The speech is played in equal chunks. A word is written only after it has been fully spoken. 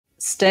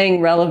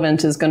staying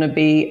relevant is going to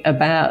be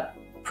about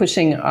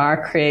pushing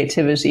our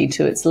creativity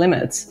to its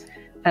limits.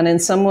 And in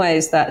some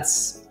ways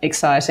that's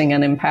exciting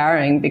and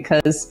empowering,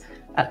 because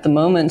at the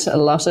moment, a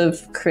lot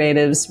of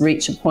creatives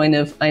reach a point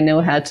of, I know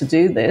how to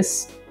do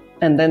this,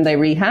 and then they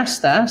rehash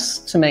that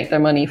to make their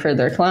money for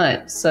their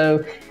clients.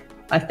 So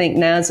I think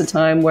now's a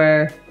time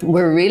where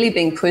we're really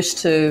being pushed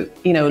to,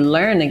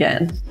 learn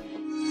again.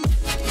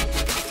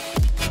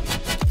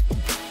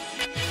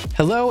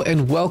 Hello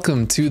and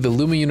welcome to the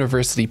Luma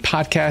University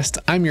Podcast.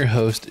 I'm your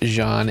host,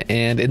 Jean,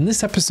 and in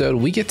this episode,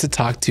 we get to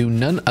talk to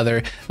none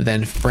other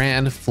than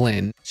Fran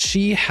Flynn.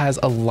 She has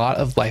a lot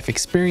of life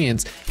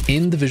experience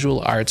in the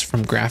visual arts,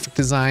 from graphic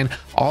design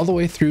all the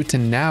way through to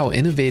now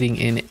innovating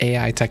in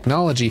AI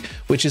technology,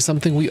 which is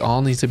something we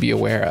all need to be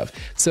aware of.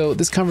 So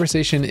this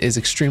conversation is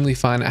extremely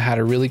fun. I had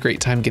a really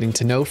great time getting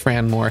to know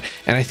Fran more,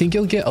 and I think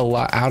you'll get a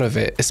lot out of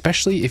it,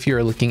 especially if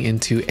you're looking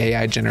into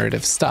AI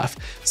generative stuff.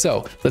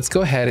 So let's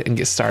go ahead and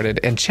get started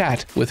and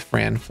chat with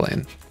Fran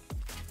Flynn.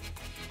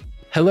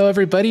 Hello,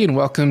 everybody, and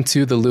welcome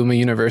to the Luma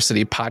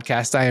University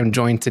Podcast. I am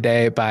joined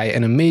today by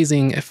an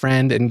amazing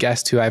friend and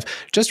guest who I've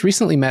just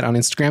recently met on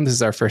Instagram. This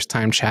is our first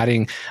time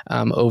chatting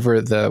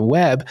over the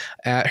web.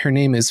 Her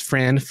name is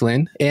Fran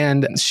Flynn,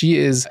 and she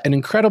is an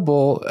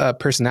incredible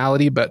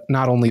personality, but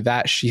not only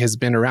that, she has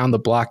been around the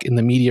block in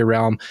the media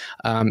realm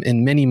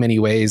in many, many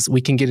ways.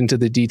 We can get into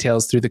the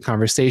details through the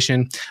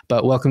conversation,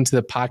 but welcome to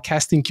the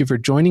podcast. Thank you for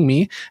joining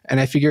me. And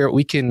I figure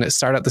we can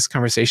start out this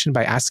conversation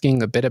by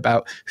asking a bit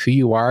about who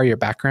you are, your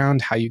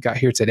background, how you got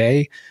here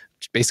today.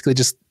 Basically,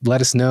 just let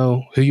us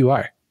know who you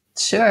are.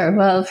 Sure.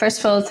 Well, first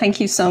of all,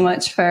 thank you so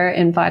much for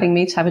inviting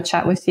me to have a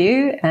chat with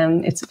you.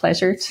 It's a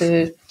pleasure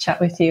to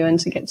chat with you and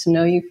to get to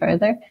know you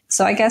further.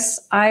 So I guess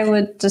I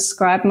would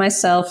describe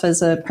myself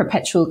as a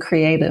perpetual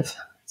creative.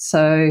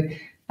 So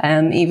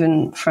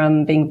even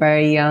from being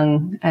very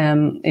young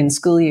in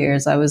school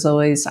years,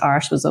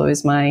 art was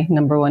always my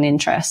number one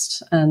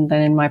interest. And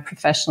then in my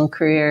professional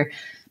career,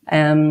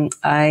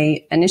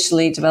 I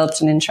initially developed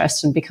an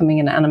interest in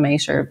becoming an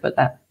animator, but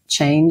that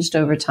changed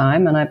over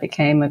time, and I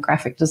became a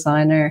graphic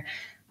designer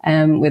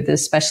with a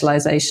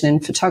specialization in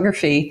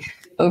photography.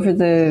 Over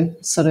the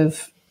sort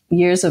of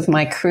years of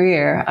my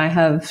career, I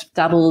have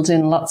dabbled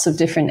in lots of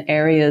different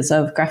areas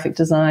of graphic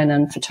design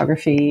and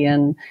photography,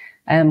 and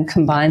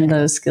combined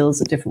those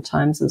skills at different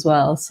times as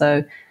well.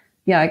 So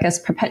yeah, I guess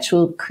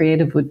perpetual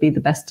creative would be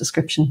the best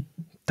description.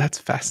 That's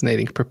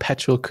fascinating.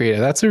 Perpetual creative.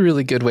 That's a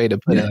really good way to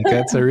put it.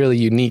 That's a really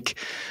unique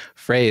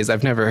phrase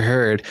I've never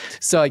heard.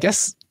 So I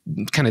guess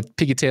kind of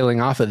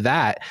pigtailing off of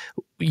that,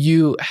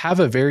 you have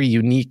a very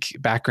unique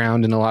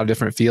background in a lot of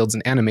different fields,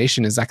 and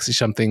animation is actually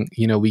something,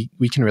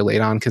 we can relate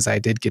on, because I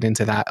did get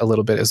into that a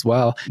little bit as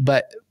well.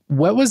 But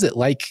what was it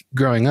like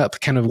growing up?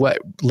 Kind of what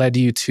led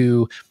you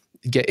to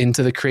get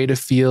into the creative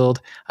field?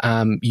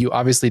 You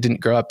obviously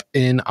didn't grow up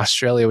in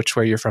Australia, which is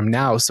where you're from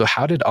now. So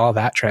how did all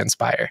that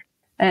transpire?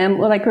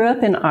 Well, I grew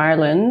up in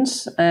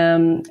Ireland,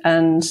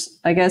 and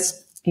I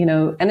guess,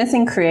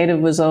 anything creative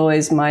was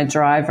always my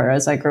driver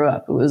as I grew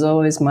up. It was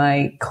always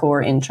my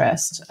core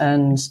interest,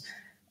 and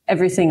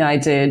everything I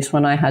did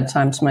when I had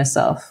time to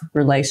myself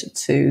related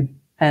to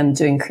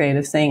doing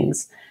creative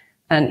things.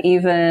 And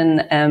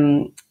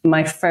even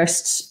my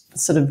first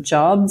sort of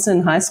jobs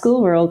in high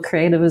school were all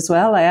creative as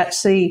well. I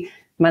actually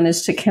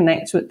managed to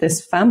connect with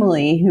this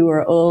family who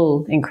were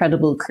all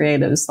incredible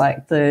creatives.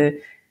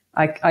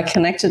 I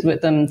connected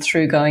with them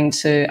through going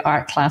to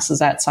art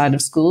classes outside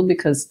of school,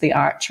 because the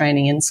art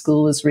training in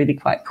school was really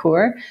quite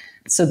poor.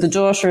 So the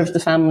daughter of the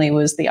family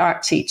was the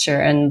art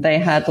teacher, and they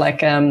had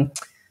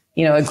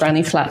a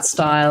granny flat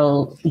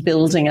style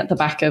building at the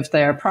back of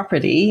their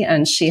property,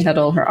 and she had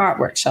all her art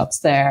workshops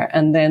there.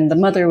 And then the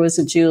mother was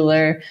a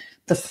jeweler.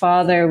 The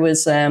father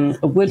was a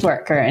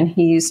woodworker, and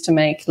he used to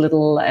make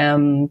little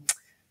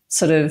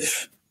sort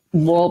of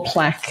wall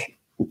plaque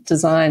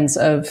designs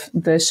of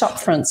the shop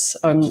fronts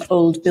on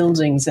old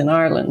buildings in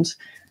Ireland.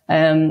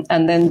 And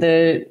then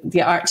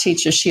the art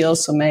teacher, she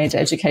also made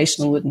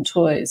educational wooden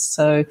toys.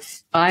 So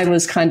I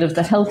was kind of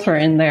the helper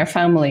in their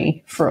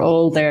family for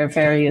all their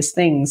various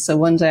things. So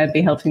one day I'd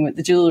be helping with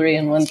the jewelry,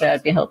 and one day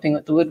I'd be helping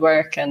with the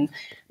woodwork.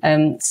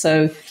 And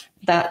so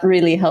that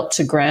really helped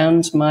to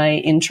ground my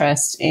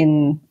interest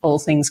in all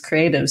things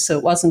creative. So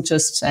it wasn't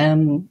just,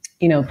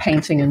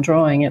 painting and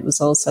drawing. It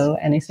was also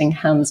anything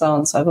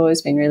hands-on. So I've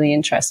always been really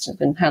interested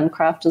in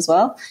handcraft as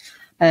well.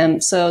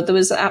 So there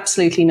was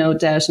absolutely no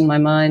doubt in my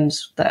mind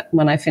that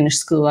when I finished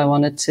school, I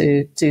wanted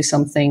to do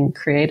something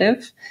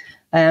creative.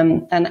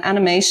 And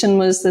animation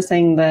was the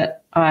thing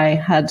that I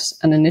had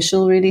an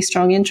initial really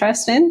strong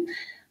interest in.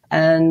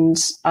 And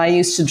I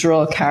used to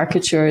draw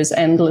caricatures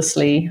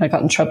endlessly. I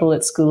got in trouble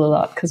at school a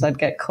lot because I'd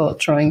get caught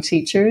drawing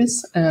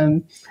teachers.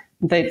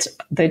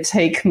 They'd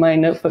take my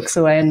notebooks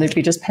away, and there'd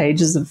be just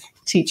pages of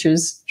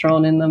teachers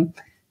drawn in them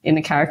in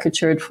a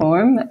caricatured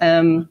form.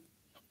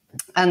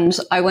 And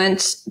I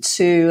went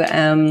to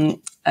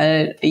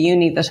a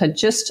uni that had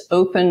just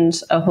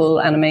opened a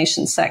whole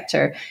animation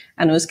sector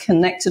and was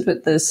connected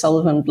with the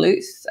Sullivan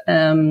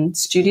Bluth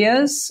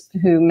studios,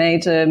 who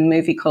made a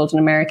movie called An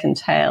American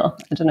Tale.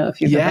 I don't know if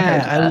you've ever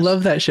heard of that. I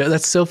love that show.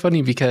 That's so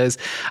funny because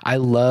I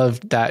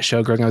loved that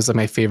show growing up. It was like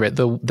my favorite.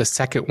 The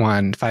second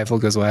one, Five Full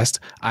Goes West,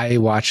 I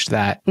watched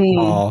that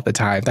all the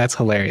time. That's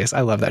hilarious.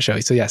 I love that show.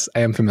 So yes,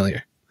 I am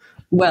familiar.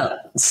 Well,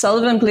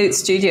 Sullivan Bluth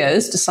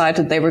Studios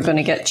decided they were going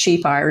to get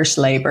cheap Irish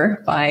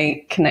labour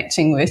by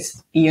connecting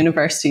with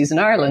universities in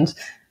Ireland.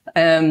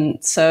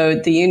 So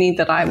the uni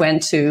that I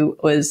went to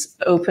was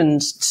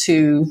opened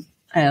to,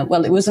 it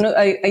was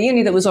a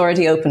uni that was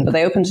already open, but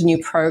they opened a new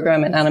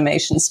program in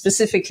animation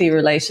specifically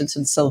related to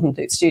the Sullivan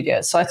Bluth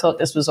Studios. So I thought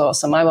this was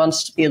awesome. I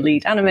wanted to be a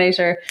lead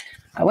animator.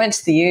 I went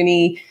to the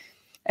uni.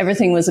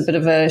 Everything was a bit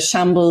of a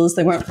shambles.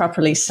 They weren't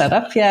properly set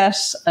up yet.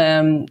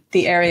 The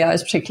area I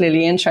was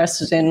particularly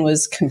interested in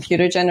was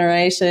computer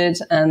generated.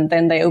 And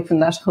then they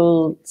opened that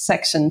whole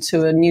section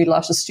to a new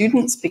lot of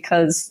students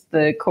because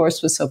the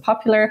course was so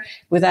popular,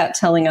 without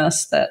telling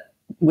us that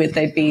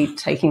they'd be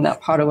taking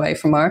that part away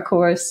from our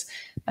course.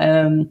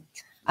 And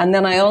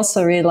then I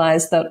also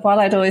realized that while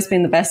I'd always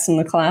been the best in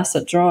the class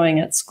at drawing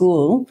at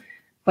school,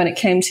 when it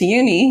came to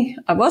uni,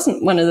 I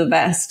wasn't one of the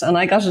best. And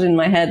I got it in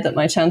my head that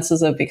my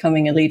chances of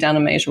becoming a lead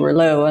animator were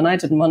low. And I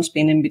didn't want to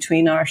be an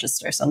in-between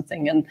artist or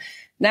something. And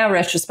now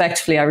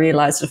retrospectively, I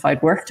realized if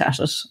I'd worked at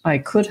it, I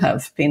could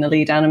have been a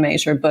lead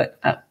animator. But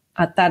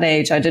at that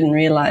age, I didn't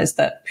realize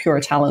that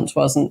pure talent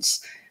wasn't,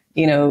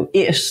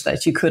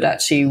 that you could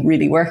actually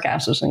really work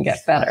at it and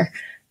get better.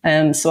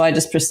 So I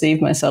just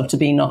perceived myself to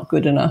be not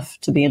good enough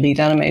to be a lead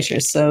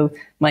animator. So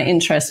my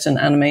interest in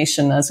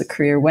animation as a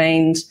career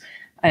waned.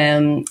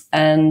 And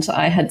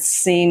I had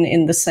seen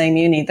in the same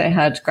uni, they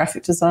had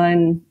graphic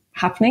design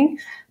happening.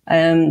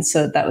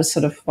 So that was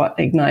sort of what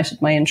ignited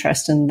my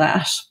interest in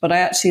that. But I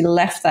actually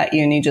left that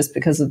uni just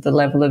because of the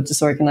level of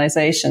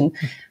disorganization.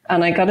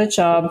 And I got a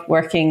job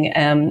working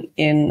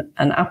in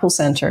an Apple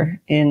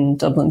Centre in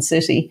Dublin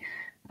City,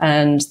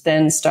 and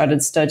then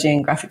started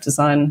studying graphic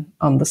design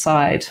on the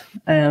side.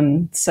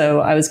 So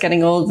I was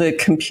getting all the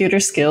computer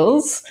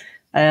skills,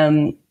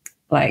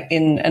 like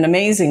in an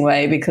amazing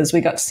way, because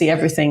we got to see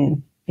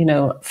everything,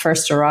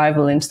 first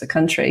arrival into the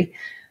country,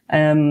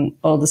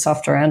 all the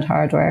software and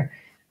hardware.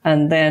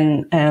 And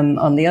then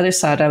on the other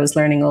side, I was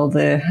learning all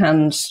the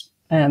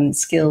hand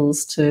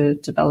skills to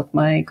develop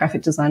my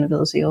graphic design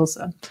ability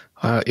also.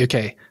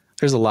 Okay.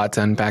 There's a lot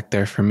to unpack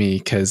there for me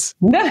because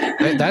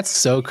that's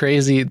so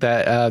crazy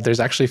that there's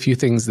actually a few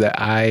things that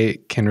I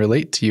can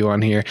relate to you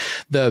on here.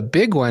 The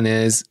big one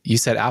is you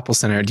said Apple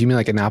Center. Do you mean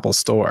like an Apple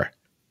store?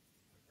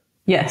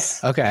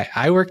 Yes. Okay.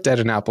 I worked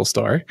at an Apple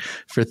store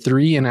for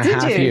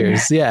 3.5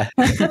 years. Yeah.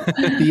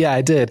 Yeah,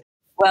 I did.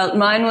 Well,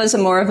 mine was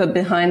more of a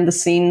behind the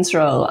scenes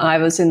role. I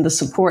was in the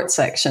support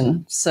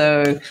section.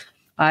 So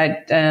I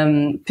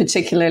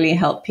particularly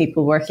helped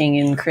people working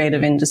in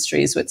creative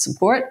industries with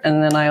support.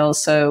 And then I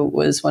also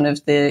was one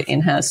of the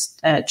in-house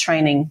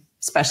training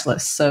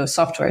specialists, so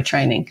software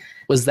training.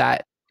 Was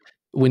that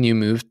when you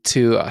moved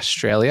to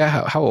Australia?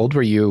 How old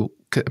were you?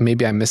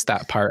 Maybe I missed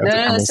that part of the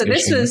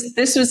conversation. So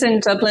this was in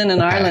Dublin in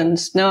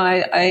Ireland. No,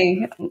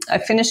 I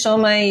finished all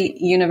my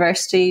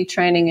university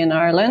training in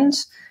Ireland.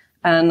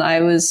 And I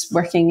was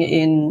working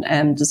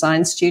in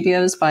design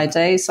studios by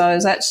day. So I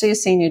was actually a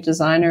senior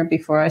designer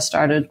before I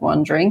started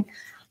wandering.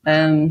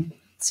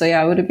 So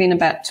yeah, I would have been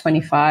about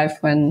 25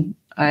 when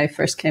I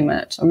first came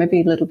out, or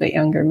maybe a little bit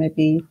younger,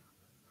 maybe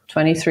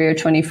 23 or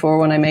 24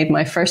 when I made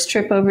my first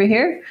trip over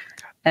here.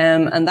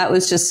 And that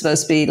was just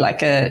supposed to be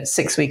like a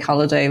 6-week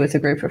holiday with a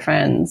group of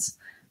friends.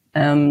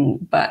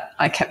 But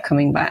I kept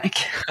coming back.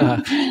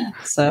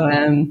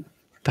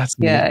 That's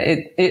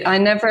neat. I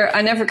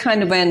never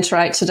kind of went,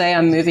 right, today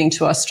I'm moving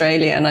to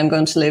Australia and I'm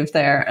going to live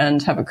there and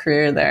have a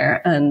career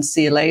there and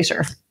see you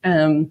later.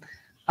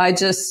 I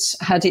just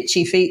had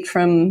itchy feet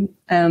from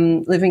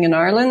living in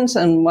Ireland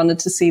and wanted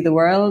to see the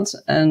world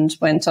and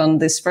went on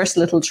this first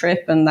little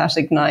trip, and that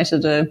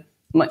ignited a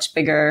much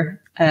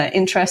bigger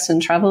interest in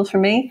travel for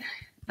me.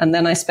 And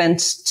then I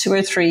spent 2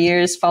 or 3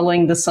 years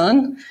following the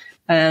sun.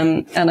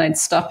 And I'd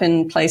stop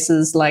in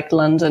places like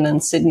London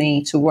and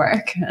Sydney to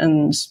work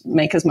and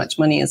make as much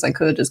money as I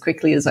could, as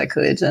quickly as I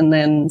could, and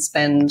then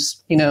spend,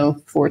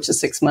 4 to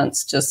 6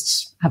 months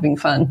just having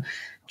fun,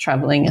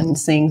 traveling and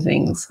seeing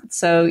things.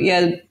 So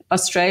yeah,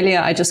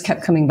 Australia, I just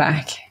kept coming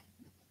back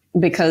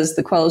because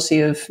the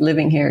quality of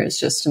living here is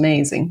just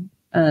amazing.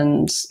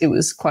 And it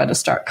was quite a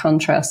stark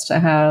contrast to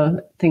how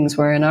things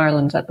were in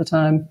Ireland at the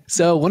time.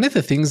 So one of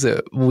the things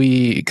that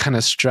we kind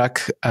of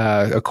struck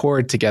a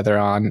chord together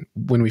on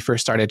when we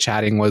first started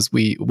chatting was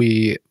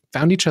we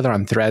found each other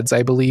on Threads,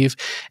 I believe.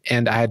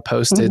 And I had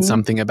posted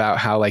something about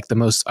how like the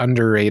most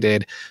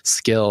underrated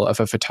skill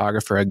of a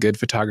photographer, a good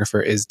photographer,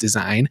 is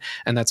design.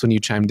 And that's when you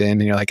chimed in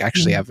and you're like,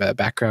 actually have a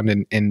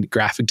background in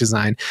graphic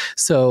design.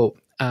 So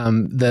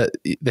the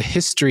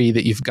history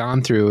that you've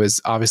gone through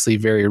is obviously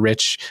very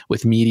rich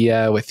with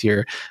media, with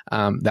your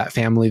that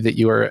family that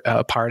you were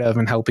a part of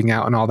and helping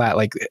out and all that.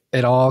 Like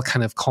it all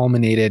kind of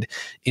culminated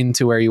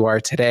into where you are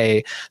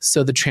today.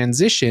 So the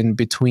transition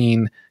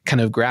between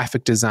kind of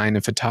graphic design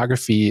and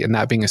photography and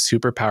that being a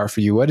superpower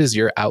for you, what is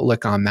your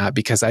outlook on that?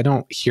 Because I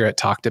don't hear it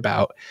talked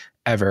about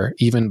ever,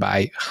 even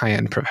by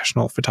high-end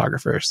professional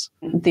photographers.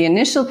 The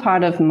initial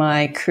part of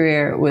my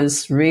career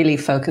was really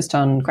focused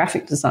on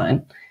graphic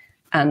design.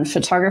 And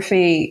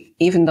photography,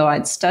 even though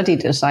I'd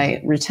studied it,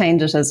 I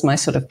retained it as my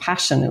sort of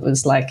passion. It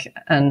was like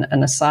an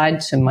aside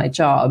to my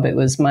job. It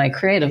was my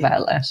creative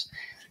outlet.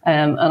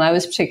 And I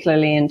was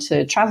particularly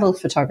into travel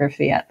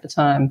photography at the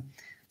time.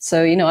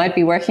 So, I'd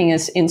be working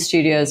in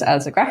studios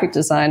as a graphic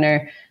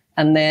designer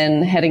and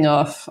then heading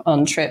off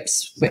on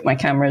trips with my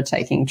camera,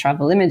 taking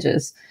travel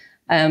images.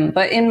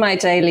 But in my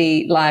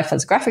daily life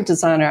as a graphic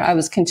designer, I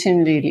was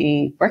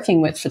continually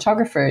working with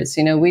photographers.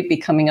 We'd be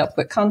coming up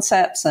with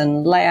concepts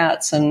and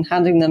layouts and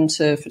handing them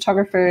to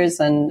photographers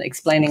and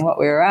explaining what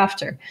we were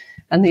after.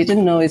 And you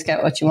didn't always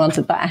get what you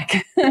wanted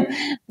back.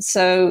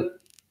 So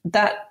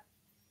that,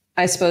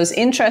 I suppose,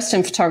 interest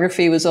in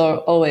photography was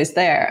always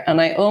there.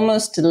 And I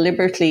almost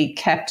deliberately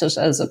kept it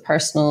as a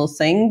personal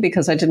thing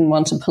because I didn't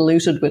want to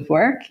pollute it with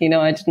work.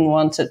 I didn't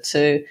want it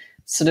to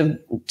sort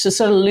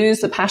of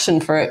lose the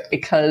passion for it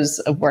because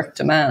of work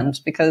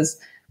demand. Because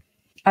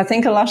I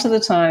think a lot of the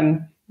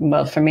time,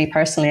 well, for me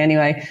personally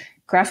anyway,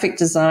 graphic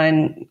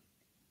design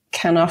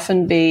can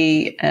often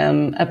be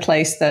a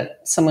place that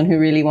someone who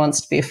really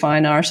wants to be a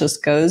fine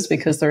artist goes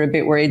because they're a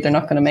bit worried they're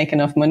not going to make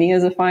enough money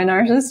as a fine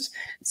artist.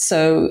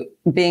 So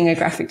being a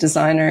graphic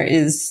designer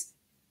is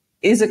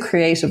a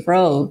creative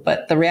role,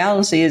 but the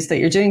reality is that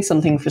you're doing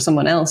something for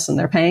someone else and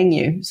they're paying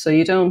you. So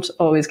you don't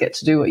always get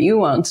to do what you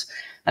want.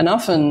 And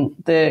often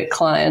the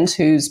client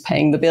who's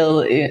paying the bill,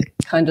 it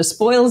kind of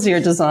spoils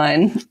your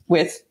design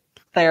with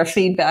their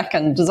feedback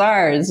and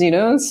desires,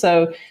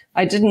 So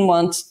I didn't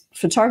want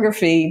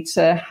photography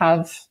to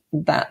have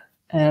that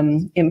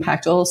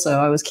impact also.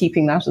 I was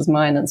keeping that as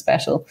mine and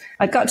special.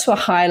 I got to a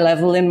high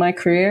level in my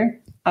career.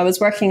 I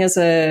was working as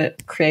a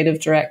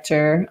creative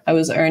director. I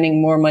was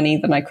earning more money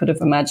than I could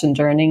have imagined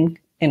earning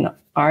in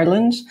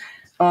Ireland.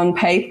 On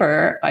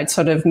paper, I'd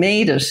sort of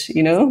made it,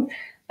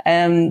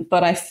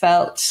 but I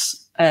felt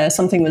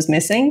something was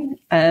missing,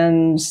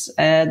 and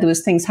there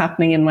was things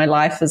happening in my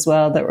life as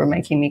well that were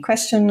making me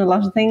question a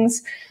lot of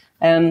things.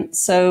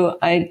 So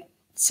I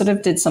sort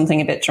of did something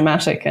a bit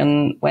dramatic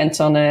and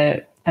went on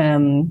a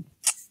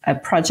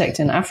project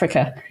in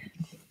Africa.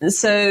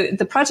 So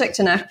the project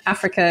in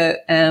Africa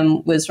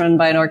was run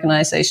by an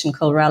organization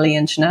called Raleigh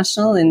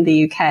International in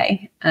the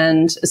UK.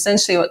 And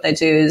essentially what they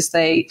do is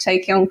they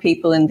take young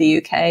people in the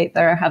UK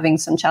that are having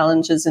some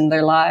challenges in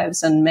their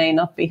lives and may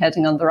not be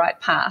heading on the right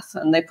path.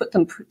 And they put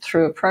them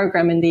through a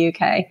program in the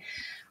UK.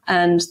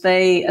 And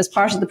they, as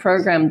part of the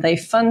program, they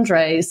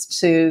fundraise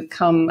to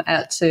come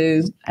out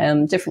to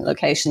different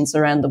locations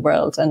around the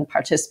world and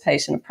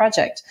participate in a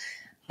project.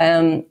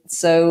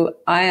 So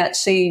I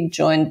actually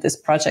joined this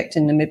project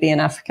in Namibia and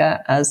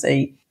Africa as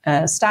a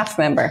staff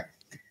member.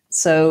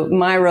 So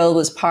my role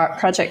was part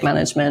project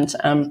management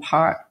and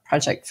part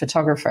project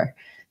photographer.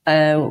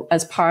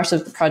 As part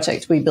of the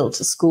project, we built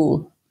a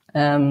school.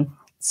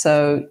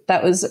 So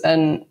that was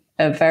a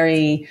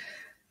very,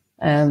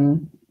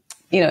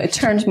 it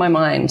turned my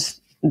mind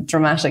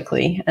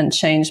dramatically and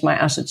changed my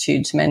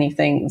attitude to many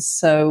things.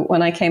 So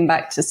when I came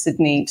back to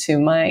Sydney to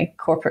my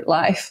corporate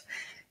life,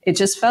 it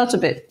just felt a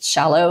bit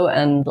shallow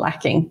and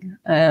lacking.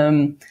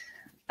 And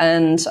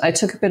I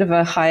took a bit of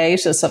a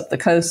hiatus up the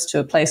coast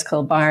to a place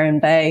called Byron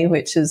Bay,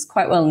 which is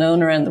quite well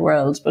known around the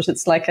world, but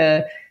it's like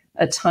a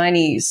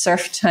tiny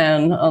surf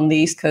town on the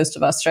east coast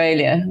of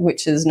Australia,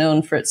 which is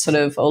known for its sort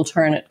of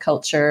alternate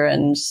culture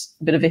and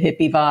a bit of a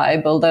hippie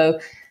vibe, although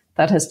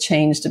that has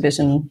changed a bit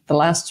in the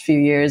last few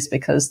years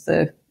because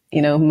the,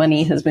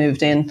 money has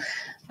moved in.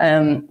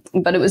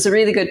 But it was a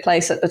really good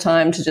place at the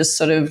time to just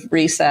sort of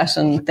reset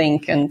and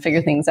think and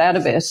figure things out a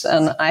bit.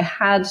 And I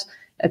had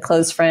a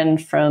close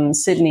friend from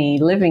Sydney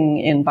living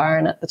in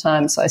Byron at the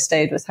time, so I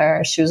stayed with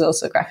her. She was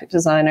also a graphic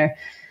designer.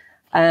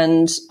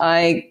 And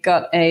I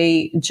got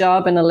a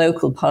job in a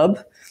local pub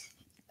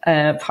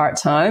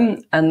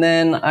part-time. And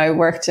then I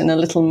worked in a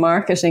little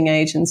marketing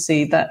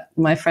agency that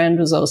my friend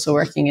was also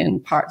working in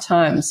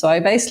part-time. So I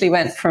basically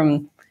went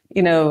from,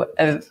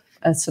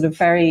 a sort of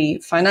very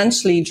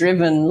financially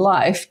driven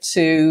life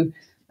to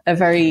a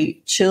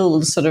very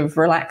chilled, sort of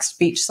relaxed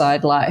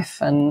beachside life.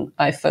 And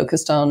I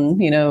focused on,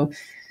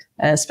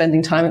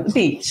 spending time at the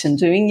beach and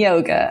doing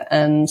yoga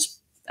and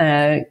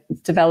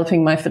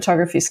developing my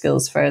photography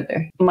skills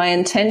further. My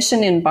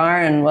intention in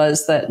Byron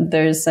was that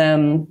there's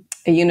a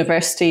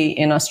university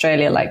in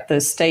Australia, like the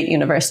state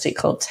university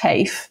called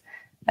TAFE.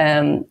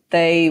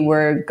 They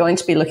were going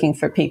to be looking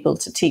for people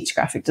to teach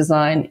graphic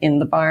design in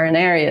the Byron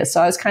area.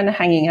 So I was kind of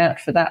hanging out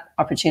for that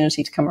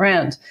opportunity to come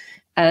around.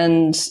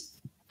 And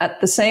at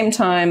the same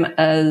time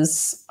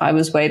as I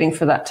was waiting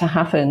for that to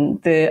happen,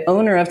 the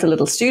owner of the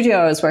little studio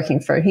I was working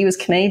for, he was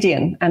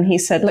Canadian. And he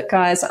said, look,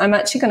 guys, I'm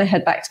actually going to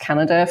head back to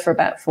Canada for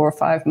about 4 or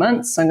 5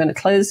 months. I'm going to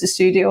close the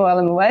studio while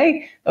I'm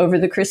away over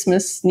the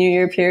Christmas, New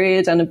Year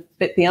period and a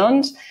bit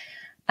beyond.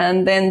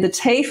 And then the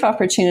TAFE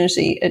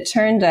opportunity, it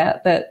turned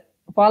out that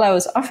while I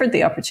was offered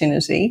the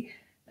opportunity,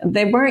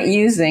 they weren't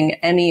using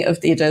any of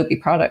the Adobe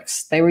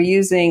products. They were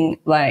using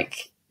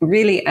like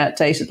really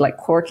outdated, like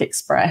Quark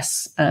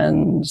Express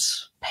and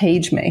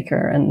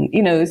PageMaker and,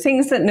 you know,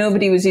 things that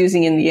nobody was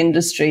using in the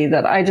industry,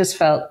 that I just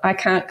felt I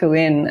can't go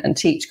in and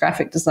teach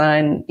graphic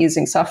design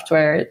using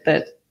software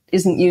that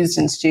isn't used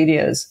in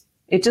studios.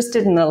 It just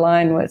didn't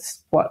align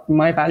with what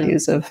my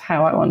values of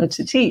how I wanted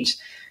to teach.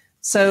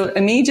 So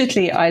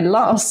immediately I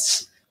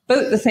lost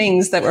both the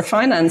things that were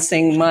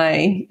financing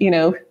my, you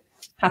know,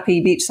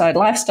 happy beachside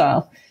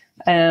lifestyle.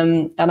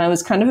 And I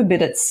was kind of a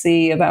bit at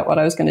sea about what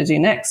I was going to do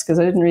next, because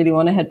I didn't really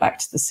want to head back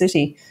to the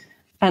city.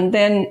 And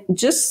then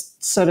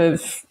just sort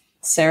of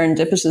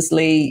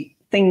serendipitously,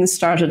 things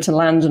started to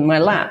land in my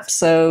lap.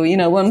 So, you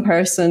know, one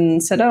person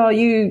said, oh,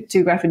 you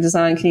do graphic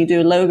design, can you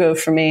do a logo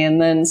for me?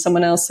 And then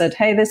someone else said,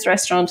 hey, this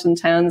restaurant in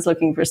town's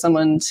looking for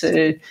someone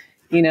to,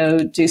 you know,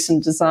 do some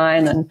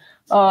design. And,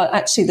 oh,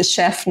 actually the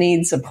chef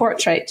needs a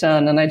portrait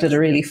done. And I did a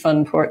really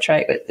fun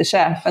portrait with the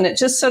chef. And it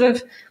just sort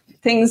of,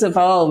 things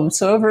evolved.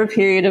 So over a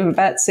period of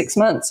about 6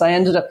 months, I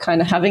ended up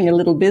kind of having a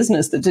little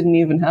business that didn't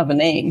even have a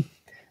name.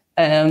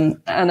 And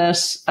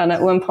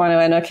at one point I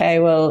went, okay,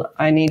 well,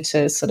 I need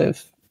to sort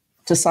of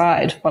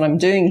decide what I'm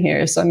doing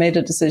here. So I made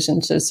a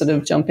decision to sort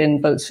of jump in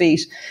both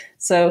feet.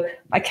 So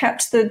I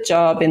kept the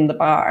job in the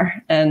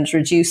bar and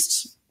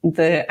reduced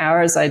the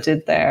hours I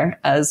did there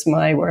as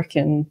my work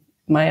in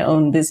my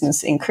own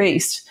business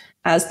increased.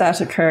 As that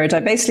occurred, I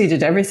basically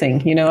did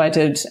everything. You know, I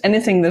did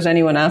anything that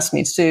anyone asked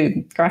me to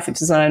do, graphic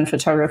design,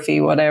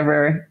 photography,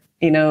 whatever.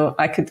 You know,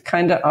 I could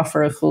kind of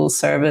offer a full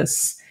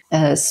service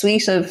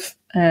suite of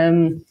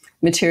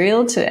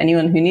material to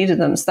anyone who needed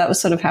them. So that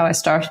was sort of how I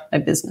started my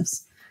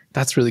business.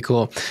 That's really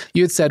cool.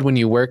 You had said when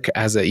you work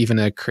as even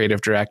a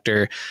creative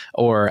director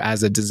or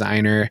as a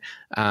designer,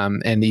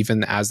 and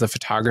even as the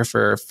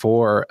photographer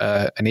for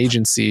an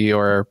agency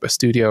or a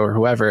studio or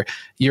whoever,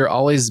 you're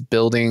always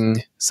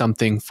building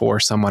something for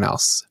someone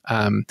else,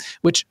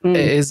 which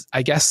is,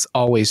 I guess,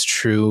 always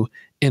true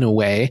in a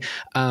way.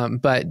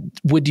 But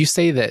would you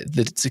say that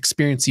the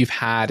experience you've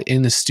had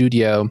in the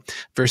studio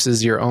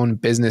versus your own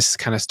business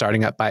kind of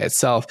starting up by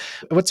itself,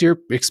 what's your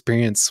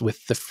experience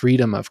with the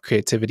freedom of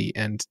creativity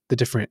and the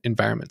different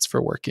environments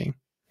for working?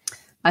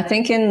 I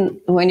think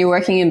when you're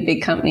working in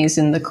big companies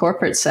in the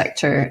corporate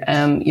sector,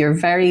 you're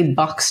very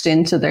boxed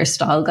into their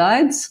style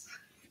guides.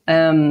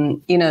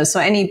 You know,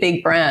 so any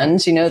big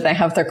brand, you know, they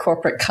have their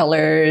corporate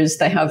colors,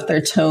 they have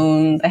their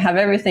tone, they have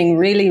everything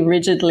really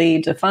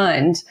rigidly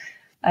defined.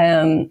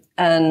 And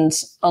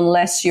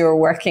unless you're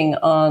working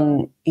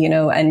on, you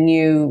know, a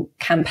new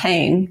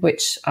campaign,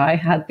 which I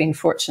had been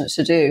fortunate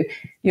to do,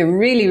 you're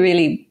really,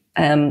 really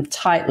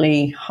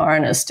tightly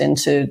harnessed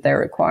into their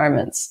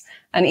requirements.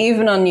 And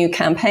even on new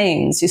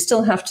campaigns, you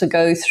still have to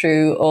go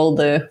through all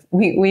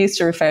we used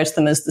to refer to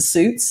them as the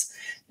suits,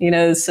 you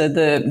know, so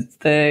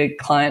the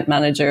client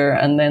manager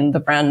and then the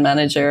brand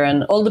manager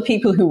and all the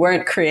people who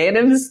weren't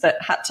creatives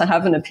that had to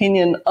have an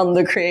opinion on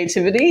the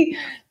creativity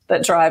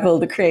that drive all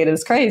the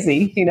creatives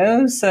crazy, you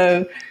know?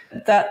 So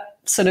that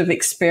sort of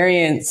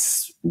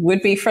experience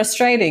would be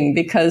frustrating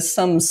because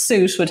some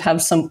suit would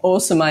have some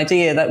awesome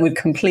idea that would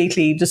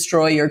completely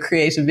destroy your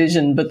creative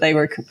vision, but they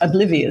were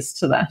oblivious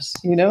to that,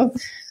 you know?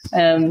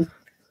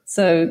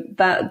 So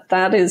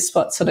that is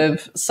what sort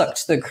of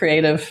sucked the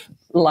creative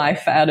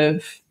life out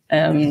of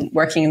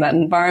working in that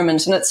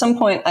environment. And at some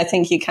point, I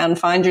think you can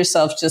find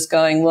yourself just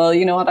going, well,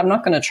 you know what, I'm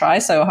not going to try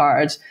so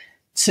hard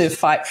to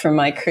fight for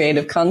my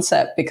creative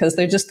concept because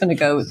they're just going to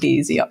go with the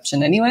easy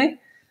option anyway.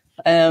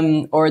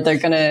 Or they're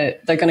going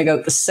to go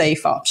with the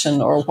safe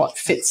option or what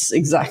fits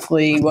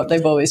exactly what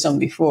they've always done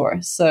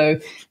before. So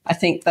I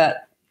think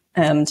that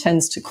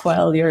tends to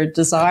quell your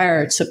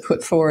desire to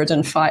put forward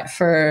and fight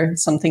for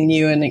something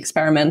new and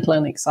experimental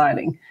and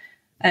exciting.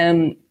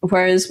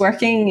 Whereas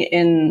working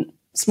in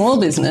small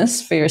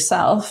business for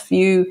yourself,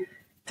 you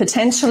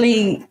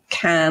potentially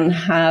can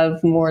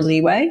have more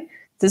leeway.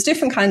 There's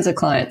different kinds of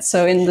clients.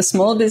 So in the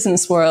small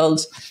business world,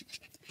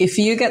 if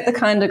you get the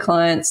kind of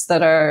clients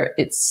that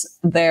it's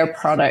their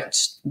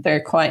product,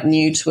 they're quite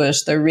new to it,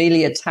 they're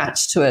really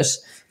attached to it,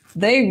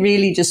 they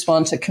really just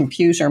want a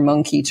computer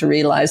monkey to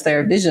realize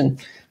their vision.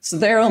 So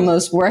they're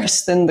almost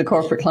worse than the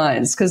corporate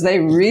clients because they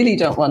really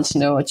don't want to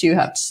know what you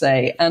have to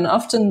say. And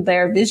often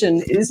their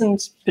vision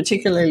isn't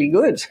particularly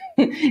good.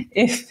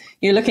 If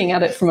you're looking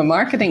at it from a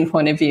marketing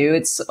point of view,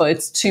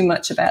 it's too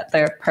much about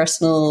their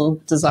personal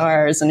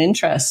desires and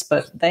interests,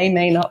 but they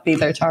may not be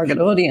their target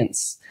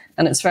audience.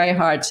 And it's very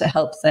hard to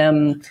help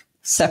them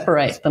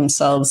separate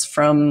themselves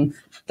from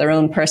their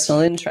own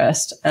personal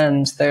interest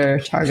and their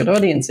target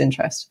audience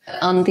interest.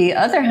 On the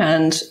other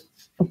hand,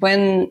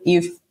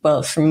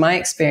 from my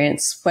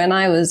experience, when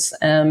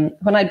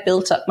I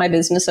built up my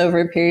business over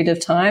a period of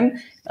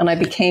time, and I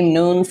became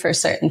known for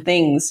certain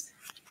things,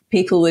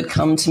 people would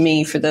come to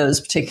me for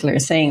those particular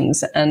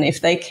things. And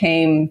if they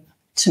came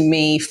to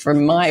me for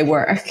my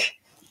work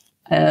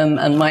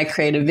and my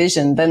creative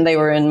vision, then they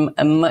were in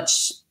a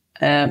much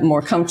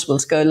more comfortable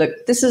to go, look,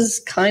 this is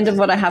kind of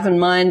what I have in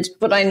mind,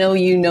 but I know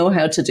you know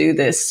how to do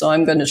this, so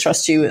I'm going to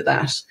trust you with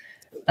that.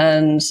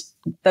 And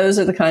those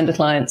are the kind of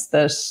clients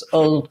that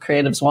all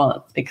creatives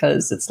want,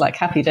 because it's like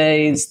happy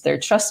days. They're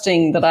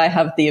trusting that I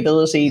have the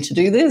ability to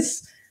do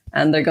this,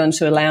 and they're going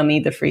to allow me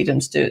the freedom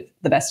to do it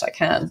the best I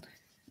can.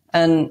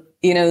 And,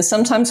 you know,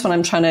 sometimes when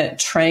I'm trying to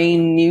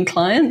train new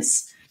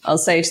clients, I'll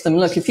say to them,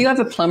 look, if you have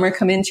a plumber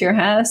come into your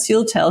house,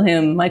 you'll tell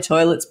him my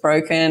toilet's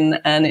broken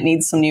and it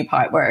needs some new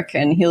pipework.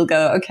 And he'll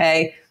go,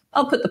 okay,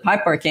 I'll put the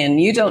pipework in.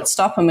 You don't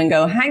stop him and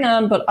go, hang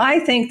on, but I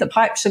think the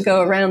pipe should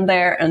go around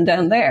there and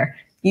down there.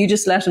 You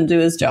just let him do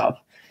his job.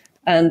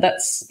 And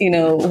that's, you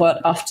know,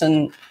 what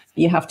often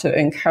you have to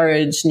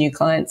encourage new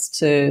clients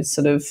to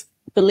sort of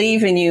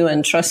believe in you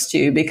and trust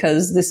you,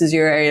 because this is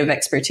your area of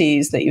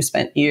expertise that you've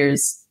spent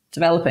years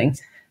developing.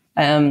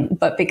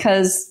 But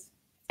because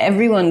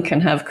everyone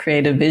can have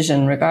creative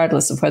vision,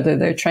 regardless of whether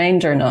they're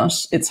trained or not,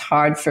 it's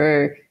hard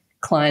for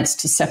clients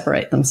to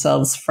separate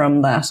themselves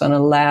from that and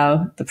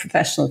allow the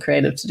professional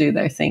creative to do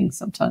their thing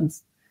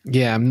sometimes.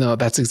 Yeah, no,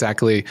 that's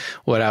exactly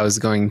what I was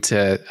going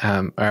to,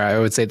 or I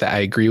would say that I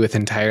agree with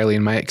entirely.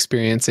 In my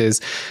experience is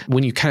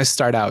when you kind of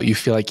start out, you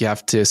feel like you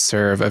have to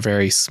serve a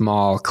very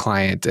small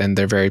client and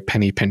they're very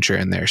penny pincher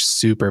and they're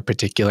super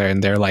particular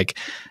and they're like,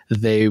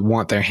 they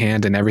want their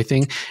hand in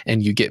everything,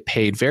 and you get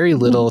paid very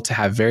little to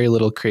have very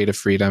little creative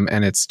freedom.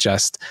 And it's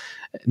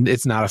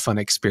not a fun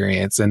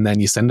experience. And then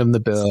you send them the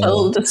bill.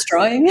 Soul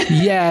destroying.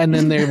 Yeah. And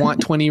then they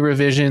want 20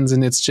 revisions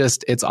and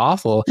it's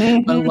awful.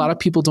 But a lot of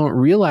people don't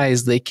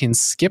realize they can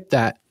skip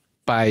that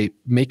by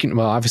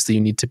well, obviously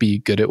you need to be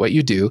good at what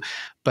you do,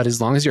 but as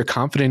long as you're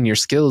confident in your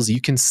skills,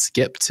 you can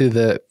skip to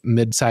the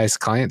mid-sized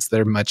clients that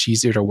are much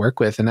easier to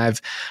work with. And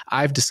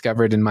I've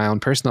discovered in my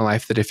own personal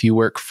life that if you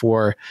work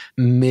for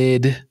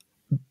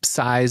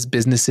mid-size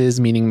businesses,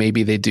 meaning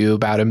maybe they do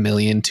about $1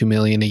 million, $2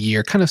 million a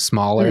year, kind of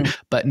smaller,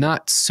 but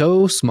not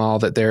so small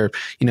that they're,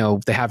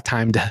 they have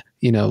time to,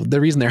 the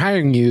reason they're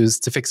hiring you is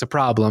to fix a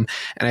problem.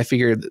 And I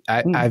figured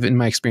I've, in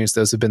my experience,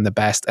 those have been the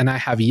best. And I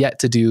have yet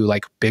to do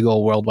like big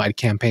old worldwide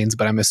campaigns,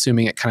 but I'm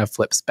assuming it kind of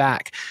flips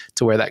back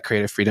to where that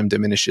creative freedom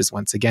diminishes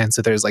once again.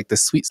 So there's like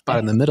this sweet spot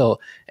in the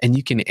middle, and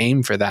you can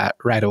aim for that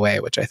right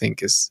away, which I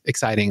think is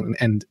exciting.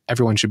 And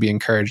everyone should be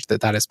encouraged that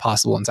that is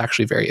possible and it's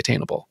actually very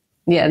attainable.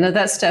 Yeah, no,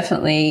 that's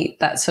definitely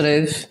that sort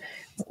of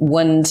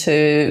 1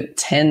 to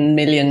 10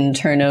 million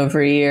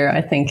turnover a year,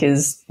 I think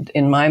is,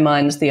 in my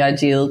mind, the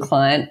ideal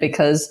client,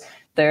 because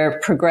they're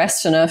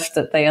progressed enough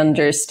that they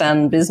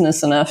understand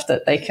business enough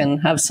that they can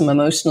have some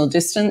emotional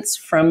distance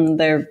from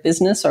their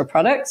business or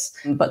products,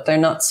 but they're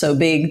not so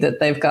big that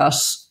they've got,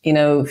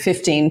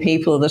 15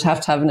 people that have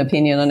to have an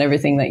opinion on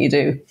everything that you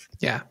do.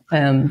 Yeah.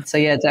 So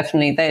yeah,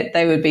 definitely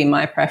they would be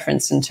my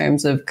preference in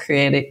terms of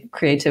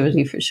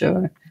creativity for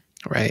sure.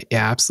 Right.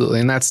 Yeah, absolutely.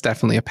 And that's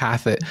definitely a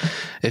path that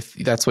if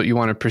that's what you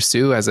want to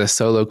pursue as a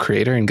solo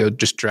creator and go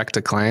just direct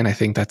to client, I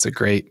think that's a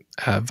great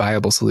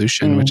viable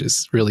solution, which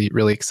is really,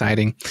 really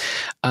exciting.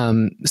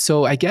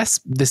 So I guess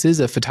this is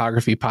a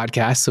photography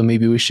podcast, so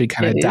maybe we should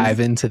kind of dive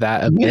into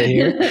that a bit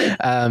here.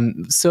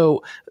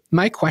 So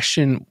my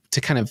question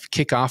to kind of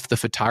kick off the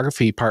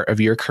photography part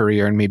of your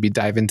career and maybe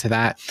dive into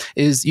that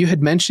is, you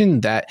had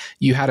mentioned that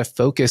you had a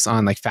focus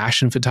on like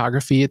fashion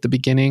photography at the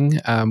beginning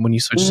when you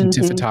switched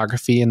into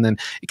photography, and then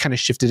it kind of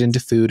shifted into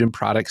food and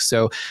products.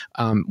 So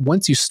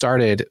once you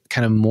started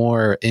kind of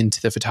more into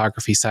the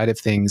photography side of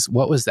things,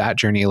 what was that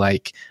journey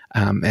like?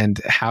 And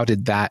how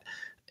did that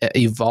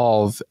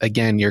evolve,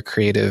 again, your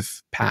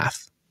creative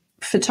path?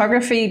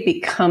 Photography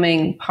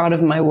becoming part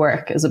of my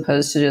work as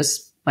opposed to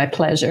just my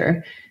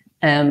pleasure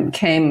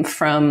came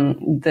from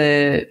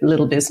the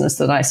little business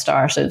that I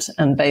started,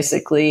 and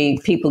basically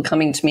people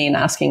coming to me and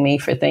asking me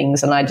for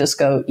things, and I just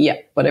go, yeah,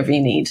 whatever you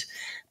need.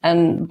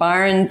 And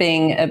Byron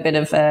being a bit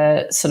of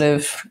a sort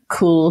of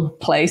cool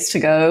place to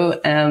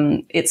go,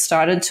 it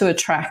started to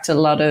attract a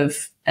lot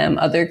of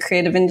other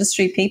creative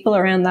industry people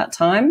around that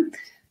time.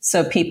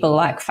 So people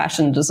like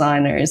fashion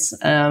designers,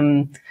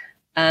 and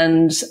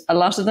a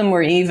lot of them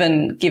were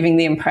even giving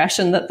the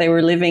impression that they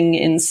were living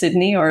in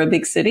Sydney or a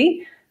big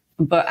city,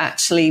 but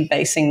actually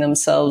basing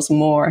themselves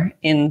more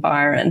in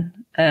Byron,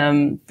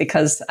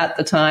 because at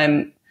the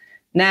time,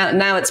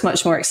 now it's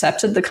much more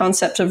accepted, the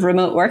concept of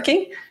remote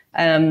working,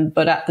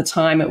 but at the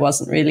time it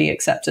wasn't really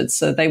accepted.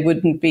 So they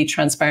wouldn't be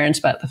transparent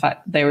about the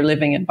fact that they were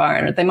living in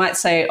Byron. Or they might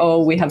say,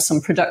 oh, we have some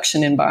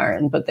production in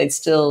Byron, but they'd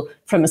still,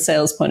 from a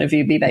sales point of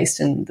view, be based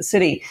in the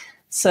city.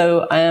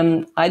 So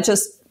I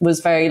just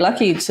was very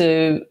lucky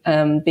to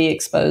be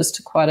exposed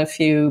to quite a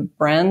few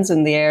brands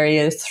in the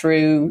area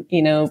through,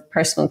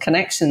 personal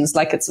connections.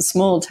 Like, it's a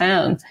small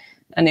town.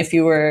 And if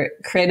you were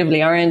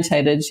creatively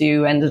orientated,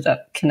 you ended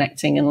up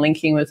connecting and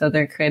linking with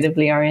other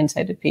creatively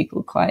orientated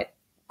people quite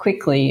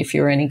quickly if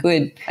you were any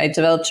good. I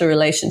developed a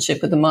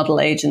relationship with a model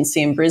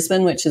agency in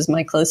Brisbane, which is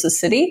my closest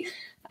city.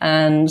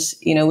 And,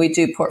 we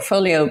do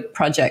portfolio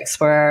projects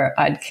where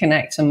I'd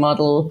connect a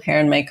model, hair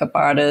and makeup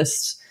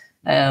artist,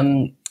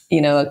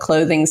 a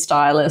clothing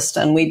stylist,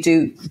 and we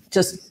do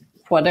just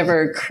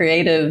whatever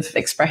creative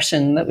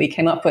expression that we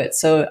came up with.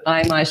 So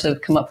I might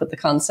have come up with the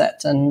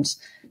concept and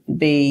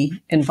be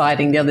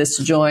inviting the others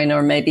to join,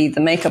 or maybe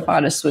the makeup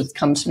artist would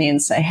come to me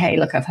and say, hey,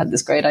 look, I've had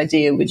this great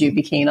idea. Would you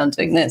be keen on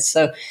doing this?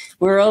 So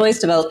we're always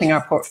developing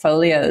our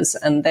portfolios,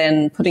 and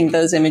then putting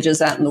those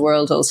images out in the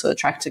world also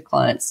attracted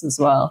clients as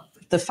well.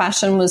 The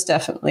fashion was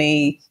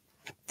definitely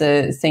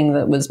the thing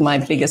that was my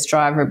biggest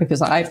driver,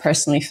 because I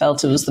personally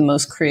felt it was the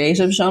most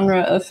creative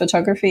genre of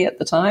photography at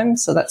the time.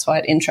 So that's why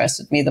it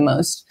interested me the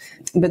most.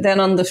 But then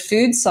on the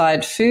food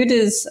side, food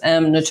is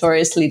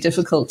notoriously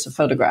difficult to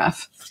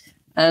photograph.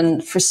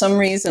 And for some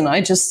reason,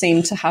 I just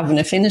seem to have an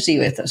affinity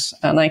with it.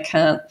 And I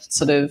can't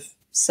sort of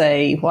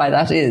say why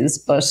that is.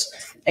 But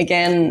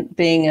again,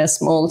 being a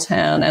small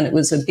town, and it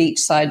was a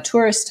beachside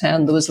tourist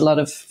town, there was a lot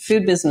of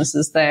food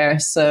businesses there.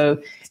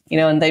 So,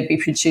 and they'd be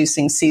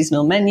producing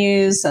seasonal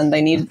menus, and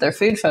they needed their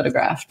food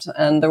photographed.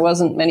 And there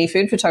wasn't many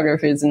food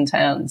photographers in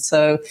town.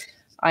 So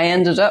I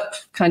ended up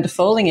kind of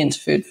falling into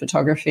food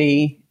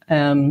photography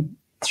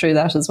through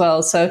that as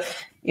well. So,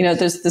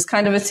 there's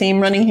kind of a theme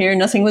running here.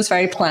 Nothing was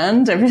very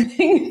planned.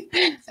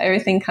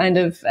 Everything kind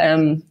of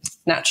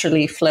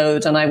naturally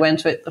flowed, and I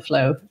went with the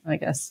flow, I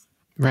guess.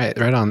 Right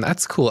on.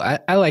 That's cool.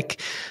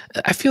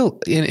 I feel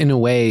in a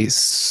way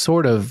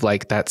sort of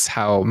like that's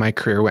how my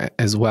career went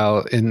as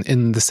well,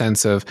 in the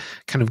sense of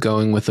kind of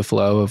going with the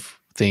flow of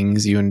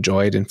things you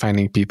enjoyed and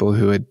finding people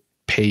who would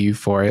pay you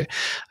for it.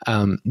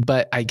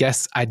 But I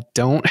guess I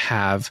don't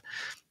have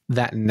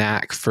that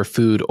knack for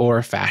food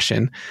or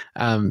fashion.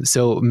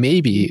 So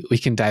maybe we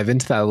can dive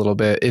into that a little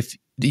bit.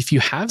 If you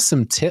have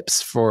some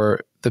tips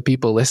for the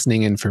people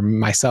listening and for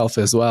myself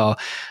as well,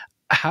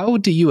 how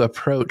do you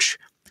approach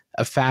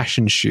a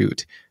fashion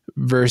shoot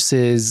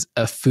versus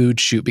a food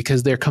shoot?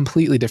 Because they're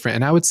completely different.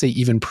 And I would say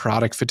even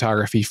product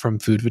photography from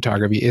food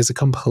photography is a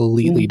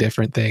completely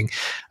different thing.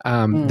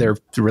 They're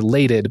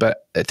related,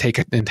 but take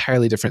an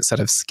entirely different set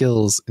of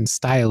skills and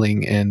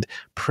styling and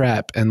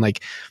prep. And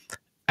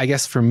I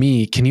guess for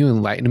me, can you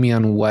enlighten me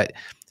on what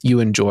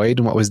you enjoyed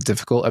and what was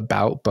difficult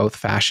about both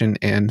fashion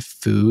and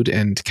food,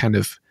 and kind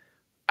of,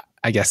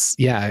 I guess,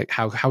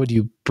 how would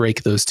you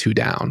break those two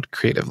down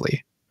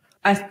creatively?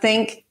 I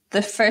think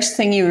the first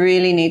thing you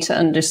really need to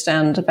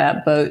understand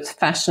about both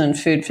fashion and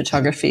food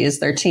photography is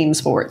they're team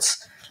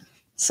sports.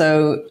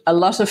 So a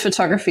lot of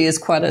photography is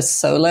quite a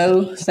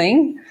solo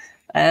thing,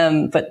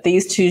 but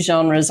these two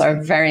genres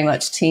are very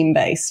much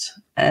team-based.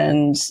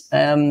 And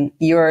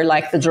you're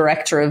like the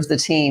director of the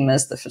team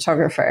as the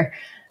photographer.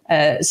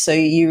 So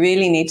you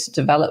really need to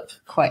develop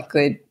quite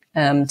good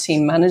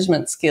team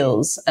management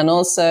skills. And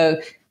also,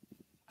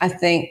 I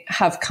think,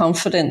 have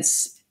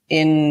confidence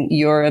in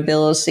your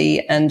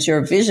ability and your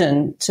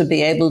vision to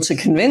be able to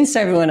convince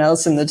everyone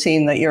else in the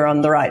team that you're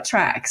on the right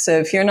track. So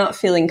if you're not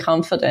feeling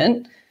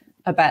confident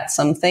about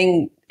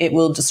something, it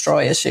will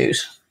destroy a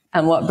shoot.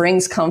 And what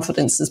brings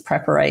confidence is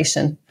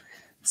preparation.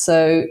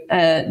 So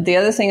the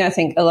other thing I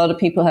think a lot of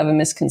people have a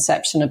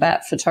misconception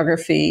about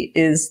photography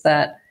is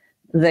that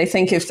they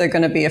think if they're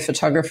going to be a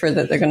photographer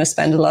that they're going to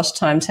spend a lot of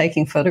time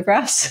taking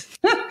photographs.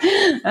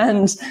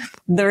 And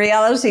the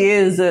reality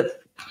is that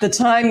the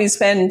time you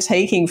spend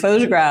taking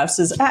photographs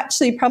is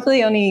actually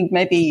probably only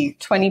maybe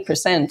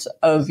 20%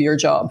 of your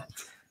job.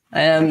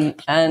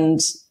 And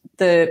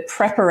the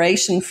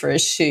preparation for a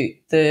shoot,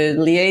 the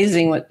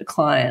liaising with the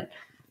client,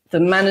 the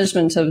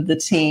management of the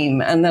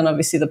team, and then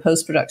obviously the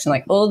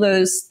post-production, all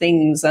those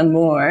things and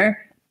more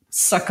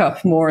suck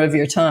up more of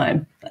your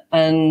time.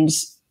 And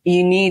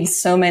you need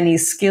so many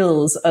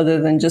skills other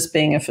than just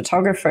being a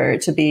photographer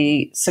to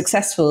be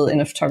successful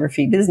in a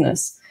photography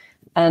business.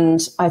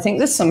 And I think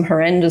there's some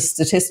horrendous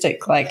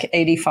statistic,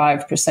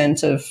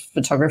 85% of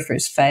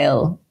photographers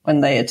fail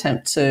when they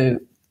attempt to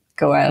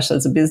go out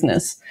as a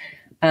business.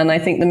 And I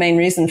think the main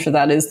reason for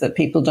that is that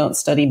people don't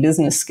study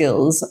business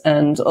skills.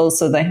 And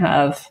also they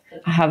have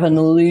an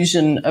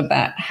illusion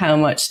about how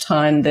much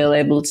time they'll be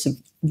able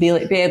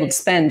to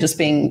spend just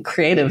being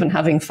creative and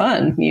having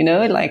fun.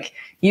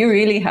 You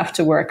really have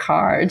to work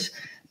hard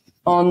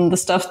on the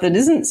stuff that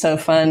isn't so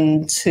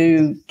fun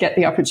to get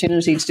the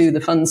opportunity to do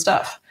the fun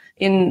stuff.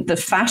 In the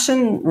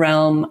fashion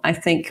realm, I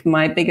think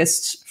my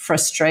biggest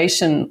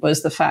frustration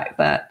was the fact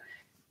that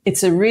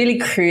it's a really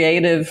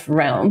creative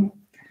realm,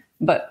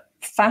 but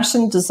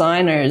fashion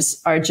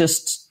designers are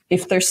just,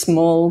 if they're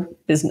small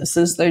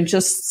businesses, they're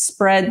just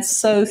spread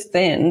so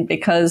thin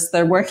because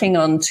they're working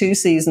on 2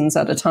 seasons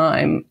at a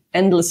time,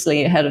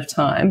 endlessly ahead of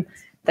time.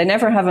 They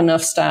never have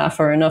enough staff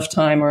or enough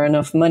time or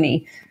enough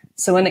money.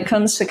 So when it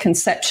comes to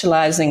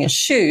conceptualizing a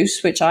shoot,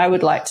 which I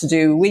would like to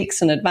do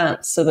weeks in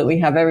advance so that we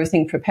have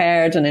everything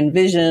prepared and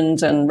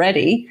envisioned and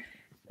ready,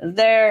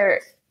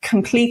 they're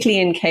completely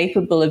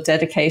incapable of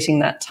dedicating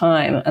that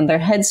time, and their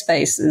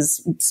headspace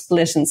is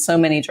split in so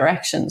many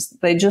directions.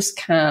 They just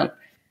can't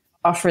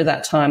offer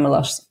that time a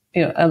lot.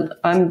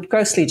 I'm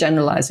grossly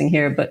generalizing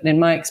here, but in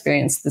my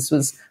experience, this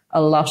was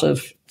a lot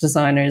of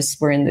designers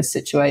were in this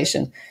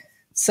situation.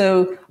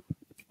 So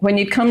when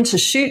you come to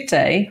shoot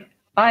day,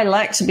 I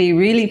like to be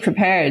really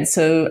prepared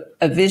so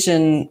a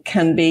vision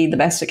can be the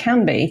best it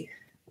can be.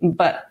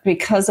 But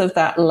because of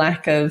that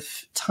lack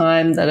of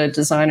time that a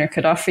designer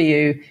could offer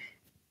you,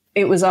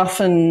 it was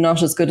often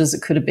not as good as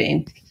it could have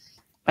been.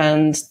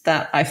 And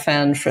that I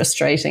found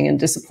frustrating and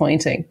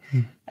disappointing.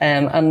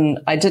 And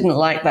I didn't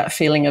like that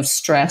feeling of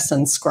stress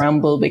and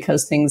scramble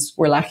because things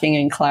were lacking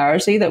in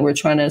clarity that we're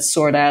trying to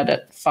sort out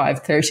at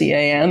 5:30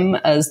 a.m.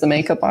 as the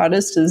makeup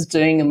artist is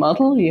doing a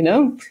model, you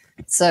know?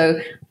 So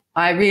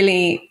I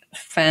really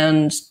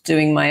found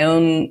doing my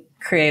own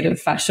creative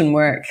fashion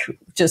work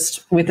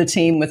just with a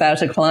team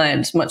without a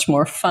client much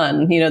more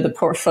fun. You know, the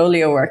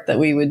portfolio work that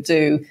we would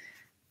do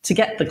to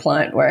get the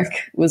client work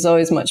was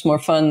always much more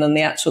fun than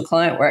the actual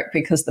client work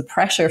because the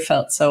pressure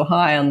felt so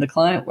high on the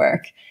client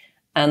work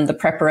and the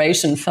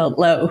preparation felt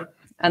low.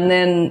 And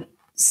then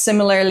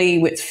similarly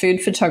with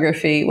food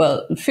photography,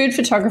 well, food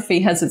photography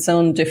has its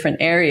own different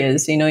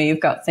areas. You know, you've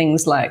got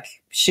things like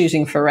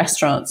shooting for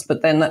restaurants,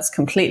 but then that's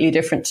completely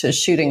different to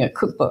shooting a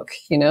cookbook,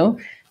 you know.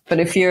 But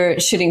if you're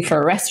shooting for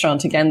a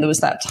restaurant, again, there was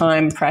that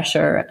time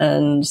pressure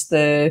and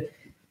the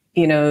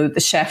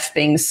chef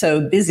being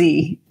so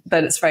busy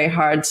that it's very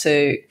hard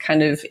to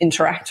kind of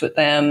interact with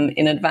them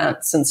in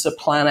advance and sort of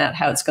plan out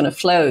how it's going to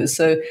flow.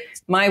 So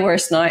my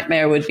worst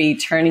nightmare would be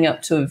turning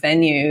up to a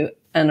venue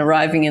and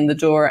arriving in the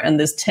door and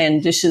there's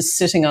 10 dishes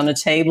sitting on a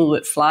table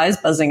with flies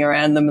buzzing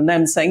around them and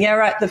them saying, yeah,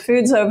 right, the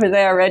food's over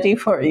there ready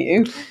for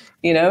you,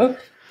 you know.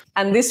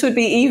 And this would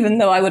be even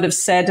though I would have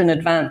said in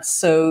advance.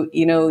 So,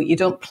 you know, you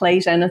don't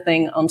plate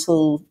anything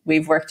until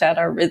we've worked out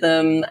our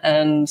rhythm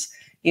and,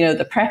 you know,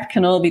 the prep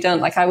can all be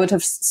done. Like I would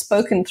have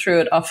spoken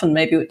through it often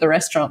maybe with the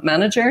restaurant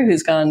manager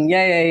who's gone,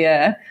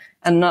 yeah,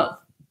 and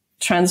not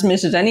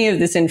transmitted any of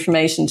this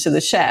information to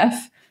the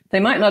chef. They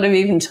might not have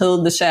even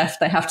told the chef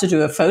they have to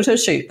do a photo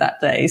shoot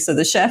that day. So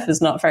the chef is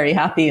not very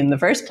happy in the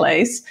first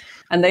place.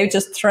 And they've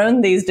just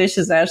thrown these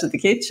dishes out of the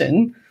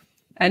kitchen.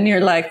 And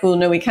you're like, well,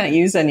 no, we can't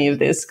use any of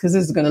this because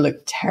this is going to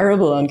look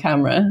terrible on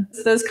camera.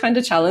 So those kind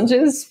of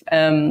challenges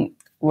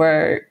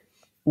were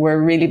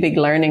really big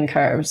learning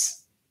curves.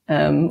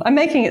 I'm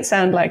making it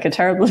sound like a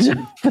terrible job.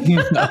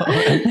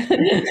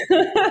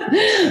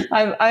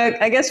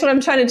 I guess what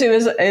I'm trying to do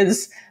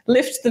is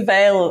lift the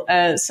veil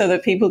so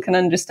that people can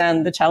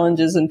understand the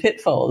challenges and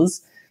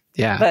pitfalls.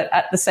 Yeah. But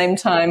at the same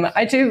time,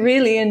 I do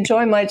really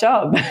enjoy my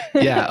job.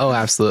 Yeah. Oh,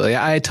 absolutely.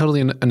 I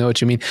totally know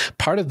what you mean.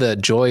 Part of the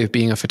joy of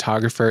being a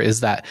photographer is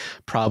that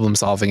problem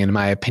solving, in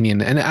my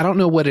opinion. And I don't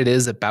know what it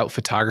is about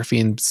photography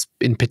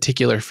in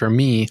particular for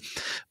me,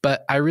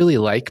 but I really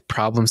like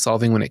problem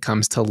solving when it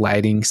comes to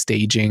lighting,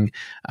 staging,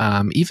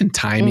 even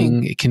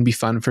timing. It can be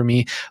fun for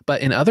me.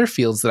 But in other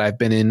fields that I've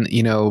been in,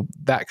 you know,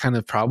 that kind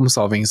of problem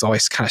solving is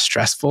always kind of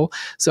stressful.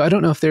 So I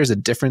don't know if there's a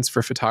difference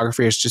for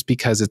photography. It's just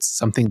because it's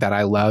something that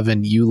I love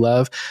and you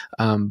love.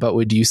 But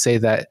would you say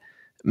that,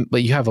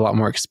 but you have a lot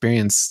more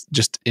experience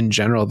just in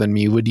general than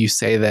me, would you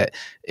say that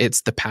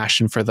it's the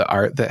passion for the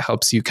art that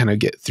helps you kind of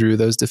get through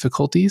those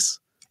difficulties?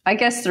 I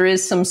guess there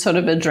is some sort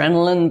of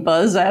adrenaline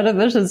buzz out of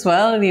it as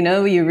well. You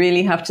know, you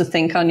really have to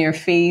think on your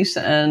feet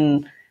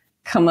and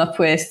come up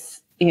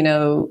with, you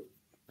know,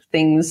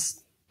 things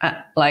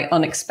like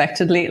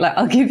unexpectedly. Like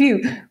I'll give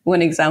you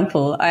one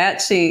example. I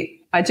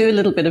do a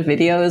little bit of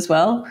video as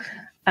well.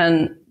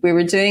 And we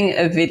were doing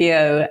a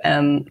video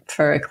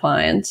for a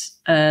client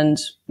and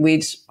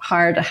we'd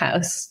hired a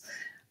house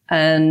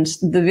and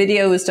the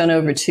video was done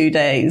over 2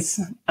 days.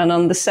 And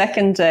on the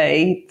second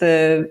day,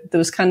 there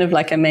was kind of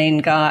like a main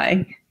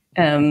guy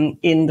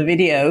in the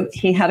video.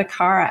 He had a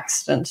car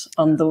accident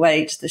on the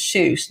way to the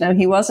shoot. Now,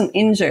 he wasn't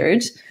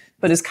injured,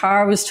 but his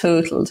car was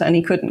totaled and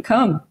he couldn't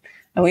come.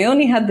 And we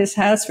only had this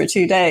house for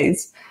 2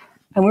 days.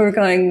 And we were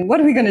going, what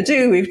are we going to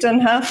do? We've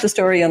done half the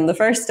story on the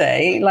first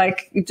day.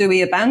 Like, do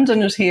we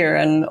abandon it here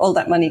and all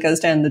that money goes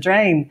down the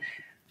drain?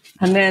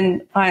 And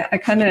then I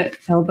kind of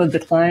elbowed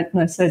the client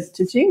and I said,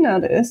 did you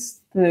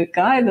notice the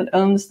guy that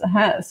owns the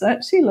house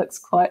actually looks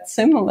quite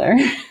similar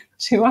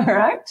to our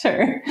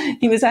actor?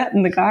 He was out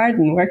in the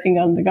garden, working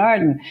on the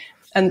garden.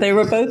 And they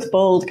were both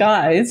bald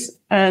guys.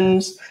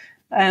 And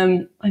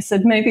I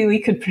said, maybe we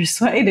could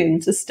persuade him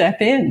to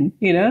step in,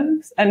 you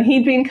know? And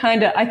he'd been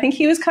I think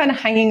he was kind of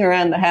hanging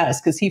around the house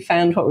because he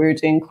found what we were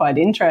doing quite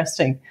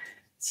interesting.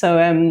 So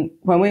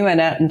when we went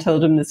out and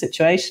told him the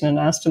situation and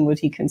asked him would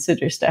he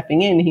consider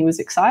stepping in, he was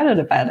excited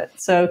about it.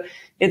 So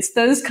it's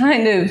those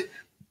kind of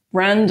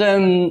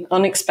random,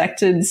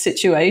 unexpected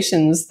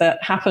situations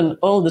that happen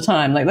all the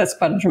time. Like that's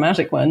quite a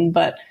dramatic one,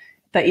 but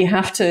that you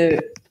have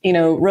to, you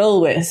know,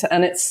 roll with.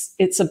 And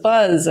it's a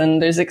buzz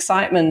and there's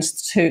excitement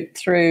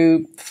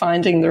through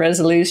finding the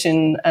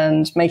resolution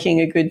and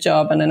making a good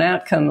job and an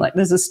outcome. Like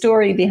there's a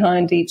story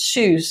behind each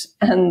shoot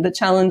and the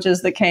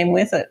challenges that came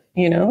with it,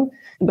 you know.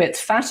 With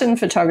fashion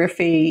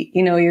photography,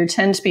 you know, you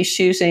tend to be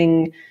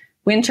shooting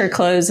winter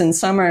clothes in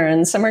summer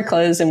and summer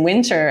clothes in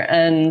winter,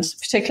 and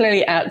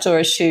particularly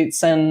outdoor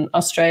shoots in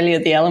Australia,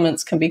 the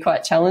elements can be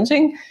quite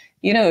challenging.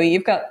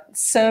 you've got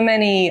so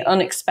many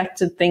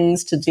unexpected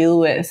things to deal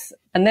with.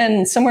 And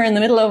then somewhere in the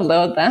middle of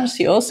all that,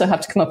 you also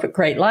have to come up with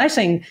great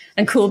lighting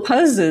and cool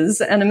poses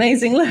and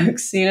amazing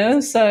looks,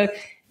 So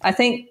I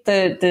think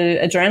the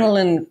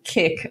adrenaline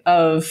kick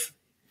of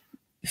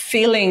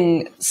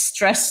feeling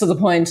stressed to the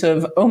point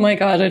of, oh my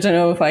God, I don't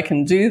know if I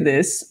can do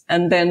this.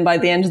 And then by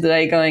the end of the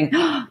day going,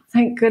 oh,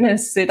 thank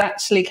goodness it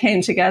actually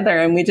came together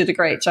and we did a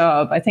great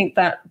job. I think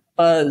that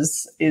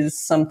buzz is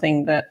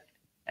something that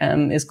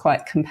is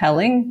quite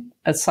compelling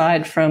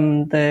aside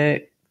from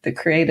the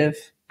creative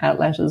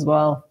outlet as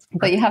well.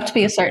 But you have to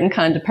be a certain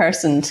kind of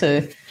person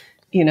to,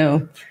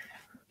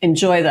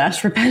 enjoy that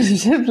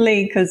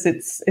repetitively because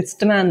it's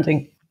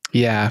demanding.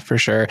 Yeah, for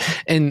sure.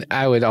 And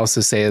I would also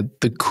say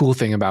the cool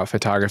thing about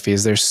photography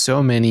is there's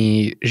so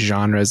many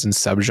genres and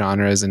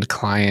subgenres and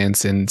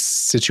clients and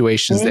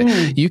situations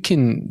that you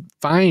can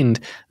find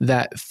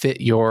that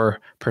fit your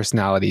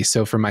personality.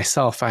 So for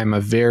myself, I'm a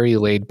very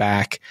laid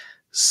back,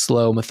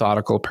 slow,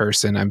 methodical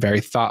person. I'm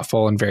very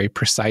thoughtful and very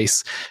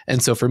precise.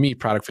 And so for me,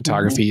 product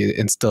photography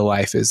and still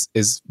life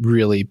is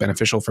really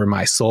beneficial for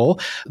my soul.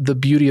 The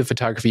beauty of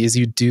photography is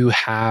you do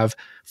have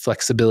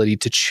flexibility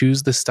to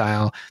choose the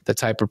style, the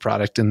type of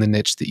product, and the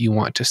niche that you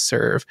want to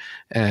serve.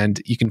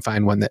 And you can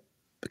find one that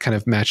kind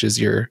of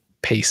matches your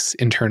pace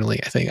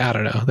internally, I think. I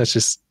don't know. That's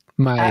just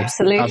my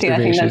Absolutely.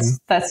 observation.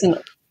 I think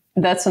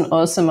that's an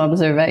awesome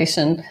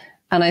observation.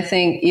 And I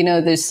think,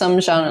 there's some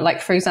genre,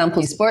 like, for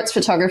example, sports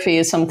photography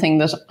is something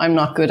that I'm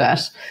not good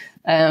at.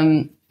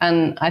 And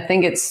I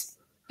think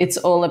it's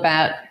all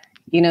about,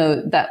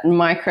 that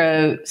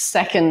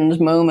microsecond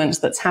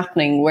moment that's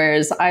happening.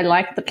 Whereas I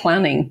like the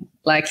planning,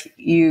 like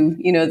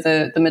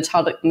the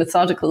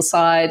methodical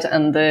side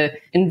and the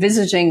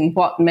envisaging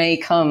what may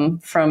come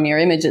from your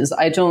images.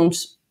 I don't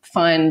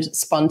find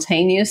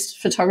spontaneous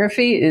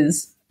photography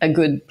is a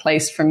good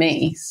place for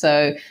me.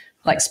 So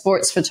like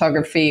sports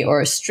photography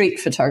or street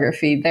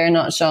photography, they're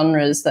not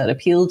genres that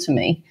appeal to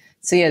me.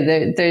 So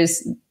yeah,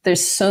 there's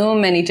so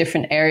many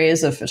different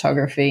areas of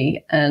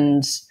photography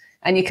and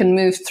you can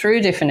move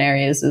through different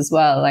areas as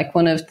well. Like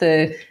one of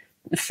the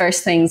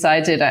first things I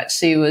did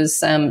actually was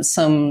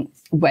some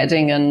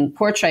wedding and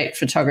portrait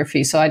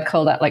photography. So I'd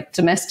call that like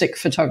domestic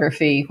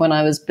photography when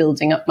I was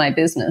building up my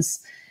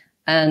business.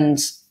 And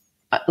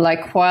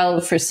like while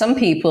for some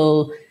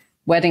people,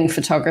 wedding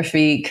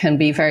photography can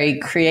be very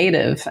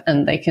creative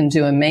and they can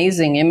do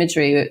amazing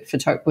imagery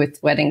with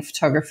wedding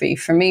photography.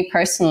 For me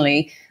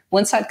personally,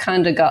 once I'd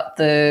kind of got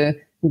the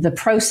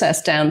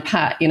process down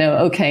pat,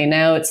 okay,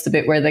 now it's the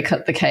bit where they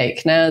cut the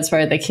cake. Now it's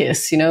where they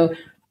kiss,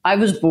 I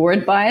was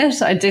bored by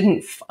it. I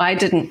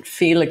didn't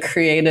feel a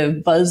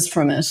creative buzz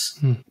from it,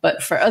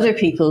 but for other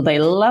people, they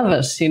love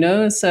it,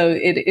 So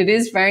it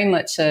is very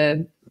much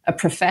a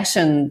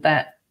profession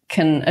that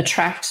can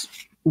attract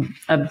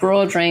a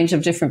broad range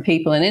of different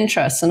people and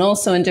interests, and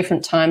also in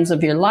different times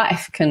of your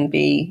life can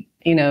be,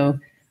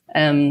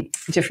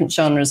 different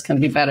genres can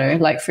be better.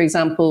 Like, for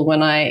example,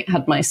 when I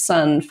had my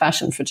son,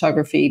 fashion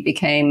photography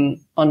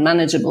became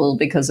unmanageable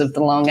because of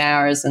the long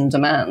hours and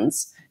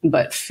demands.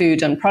 But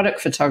food and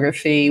product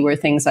photography were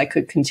things I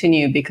could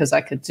continue because I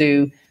could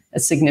do a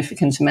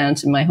significant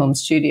amount in my home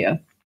studio.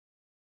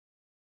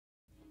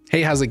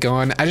 Hey, how's it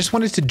going? I just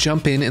wanted to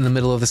jump in the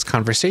middle of this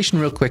conversation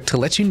real quick to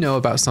let you know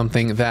about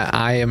something that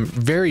I am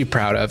very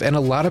proud of and a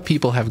lot of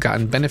people have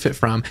gotten benefit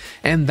from,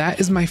 and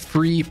that is my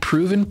free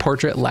Proven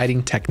Portrait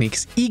Lighting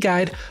Techniques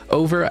e-guide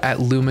over at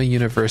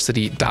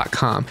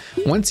lumauniversity.com.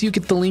 Once you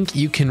get the link,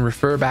 you can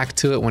refer back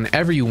to it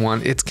whenever you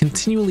want. It's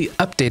continually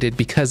updated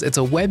because it's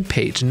a web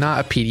page,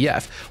 not a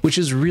PDF, which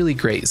is really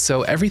great.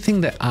 So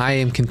everything that I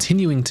am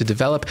continuing to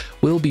develop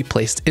will be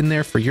placed in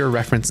there for your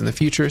reference in the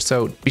future.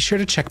 So be sure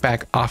to check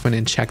back often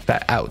and check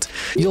that out.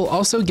 You'll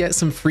also get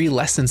some free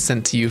lessons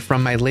sent to you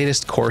from my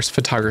latest course,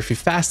 Photography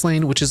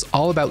Fastlane, which is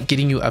all about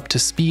getting you up to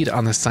speed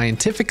on the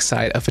scientific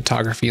side of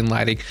photography and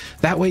lighting.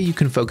 That way you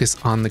can focus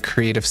on the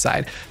creative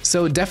side.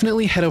 So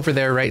definitely head over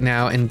there right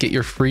now and get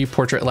your free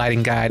portrait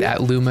lighting guide at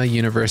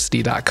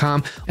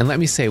lumauniversity.com. And let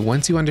me say,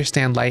 once you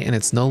understand light and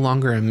it's no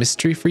longer a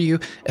mystery for you,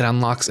 it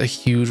unlocks a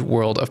huge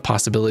world of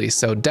possibilities.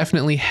 So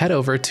definitely head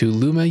over to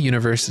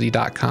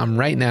lumauniversity.com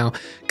right now.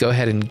 Go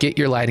ahead and get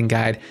your lighting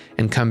guide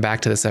and come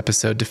back to this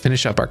episode to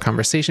finish up our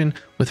conversation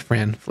with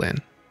Fran Flynn.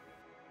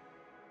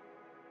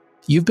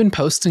 You've been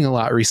posting a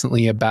lot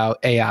recently about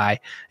AI,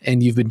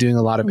 and you've been doing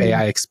a lot of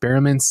AI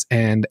experiments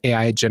and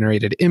AI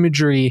generated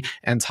imagery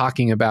and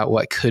talking about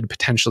what could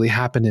potentially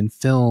happen in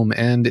film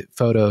and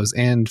photos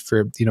and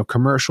for,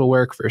 commercial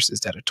work versus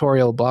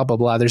editorial, blah, blah,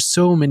 blah. There's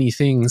so many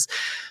things.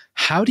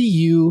 How do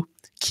you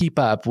keep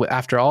up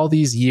after all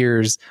these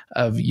years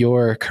of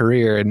your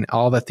career and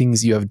all the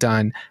things you have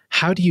done?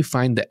 How do you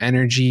find the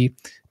energy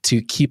to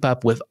keep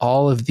up with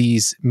all of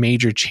these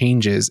major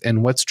changes,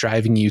 and what's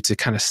driving you to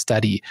kind of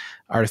study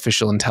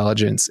artificial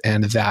intelligence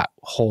and that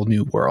whole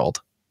new world?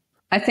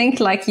 I think,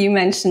 like you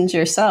mentioned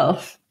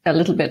yourself a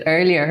little bit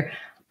earlier,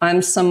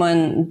 I'm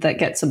someone that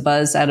gets a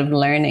buzz out of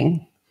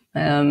learning.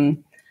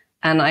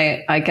 And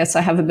I guess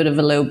I have a bit of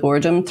a low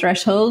boredom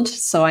threshold.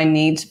 So I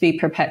need to be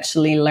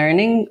perpetually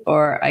learning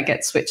or I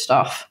get switched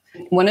off.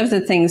 One of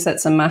the things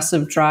that's a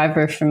massive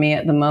driver for me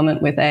at the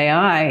moment with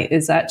AI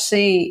is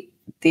actually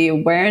the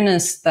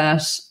awareness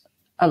that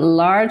a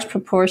large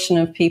proportion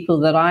of people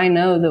that I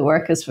know that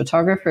work as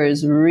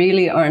photographers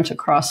really aren't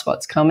across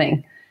what's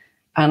coming.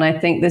 And I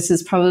think this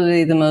is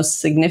probably the most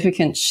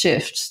significant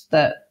shift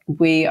that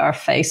we are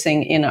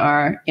facing in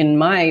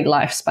my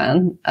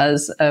lifespan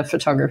as a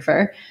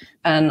photographer.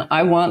 And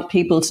I want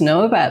people to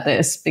know about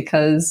this,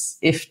 because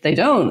if they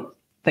don't,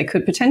 they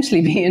could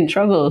potentially be in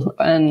trouble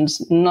and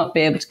not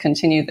be able to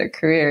continue their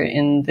career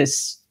in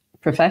this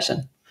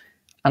profession.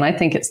 And I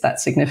think it's that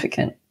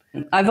significant.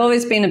 I've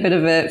always been a bit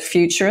of a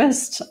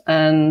futurist,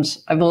 and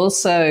I've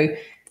also,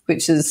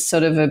 which is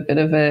sort of a bit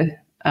of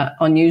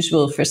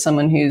unusual for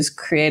someone who's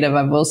creative,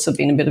 I've also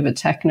been a bit of a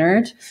tech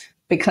nerd,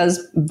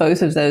 because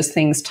both of those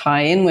things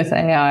tie in with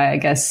AI, I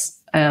guess.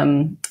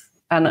 And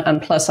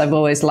plus, I've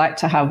always liked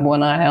to have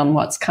one eye on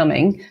what's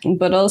coming.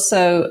 But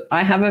also,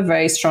 I have a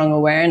very strong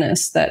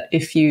awareness that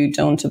if you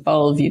don't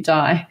evolve, you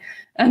die.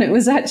 And it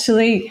was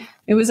actually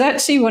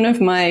one of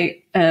my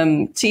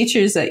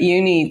teachers at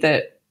uni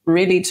that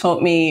really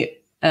taught me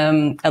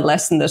a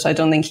lesson that I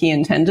don't think he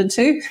intended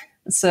to.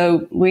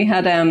 So we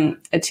had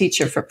a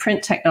teacher for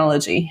print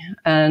technology,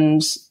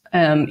 and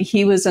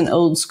he was an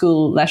old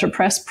school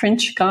letterpress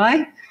print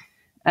guy,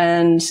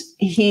 and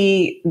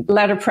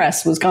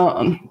letterpress was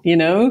gone,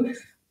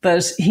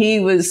 but he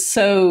was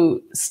so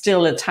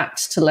still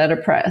attached to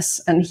letterpress,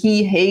 and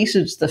he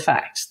hated the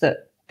fact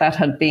that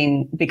had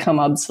become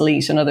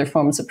obsolete and other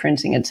forms of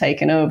printing had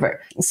taken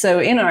over. So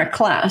in our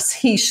class,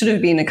 he should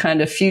have been a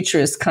kind of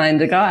futurist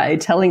kind of guy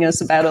telling us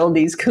about all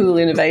these cool,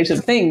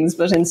 innovative things.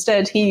 But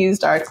instead, he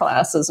used our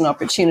class as an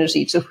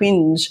opportunity to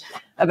whinge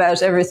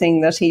about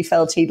everything that he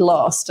felt he'd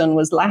lost and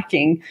was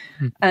lacking.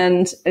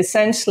 And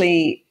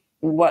essentially,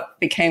 what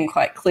became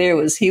quite clear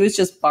was he was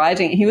just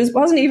biding. He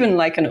wasn't even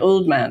like an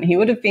old man. He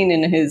would have been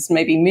in his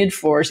maybe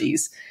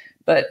mid-40s.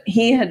 But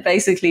he had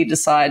basically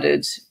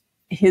decided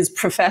his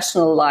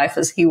professional life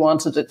as he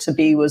wanted it to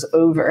be was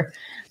over.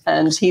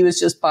 And he was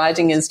just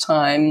biding his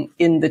time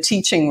in the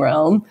teaching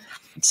realm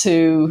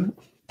to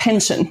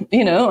pension,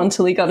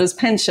 until he got his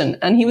pension.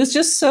 And he was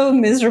just so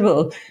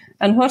miserable.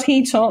 And what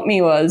he taught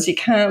me was you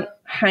can't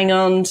hang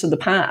on to the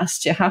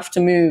past. You have to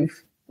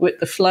move with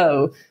the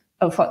flow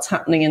of what's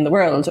happening in the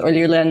world, or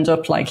you'll end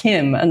up like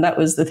him. And that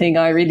was the thing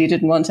I really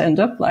didn't want to end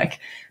up like.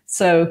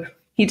 So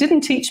he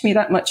didn't teach me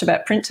that much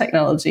about print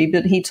technology,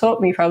 but he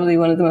taught me probably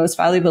one of the most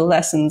valuable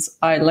lessons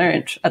I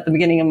learned at the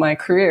beginning of my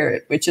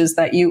career, which is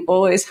that you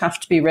always have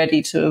to be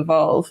ready to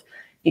evolve.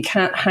 You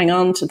can't hang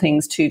on to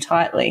things too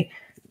tightly,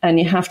 and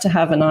you have to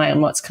have an eye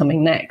on what's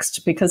coming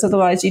next, because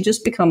otherwise you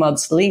just become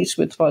obsolete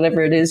with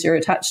whatever it is you're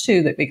attached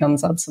to that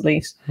becomes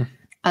obsolete.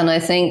 And I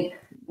think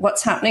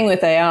what's happening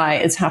with AI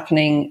is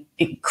happening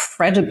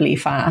incredibly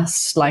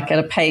fast, like at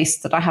a pace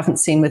that I haven't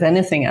seen with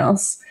anything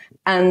else.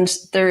 And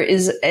there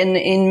is an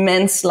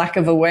immense lack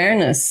of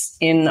awareness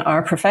in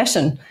our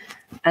profession.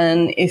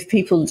 And if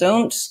people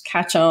don't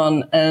catch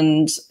on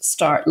and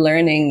start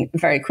learning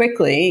very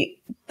quickly,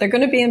 they're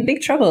going to be in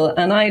big trouble.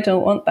 And I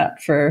don't want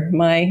that for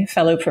my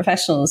fellow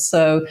professionals.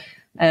 So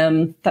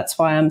that's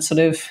why I'm sort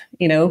of,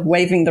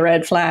 waving the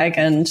red flag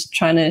and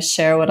trying to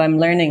share what I'm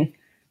learning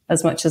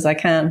as much as I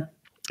can.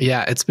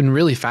 Yeah, it's been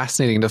really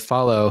fascinating to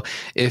follow.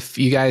 If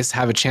you guys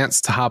have a chance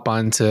to hop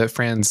onto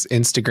Fran's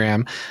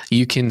Instagram,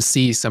 you can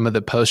see some of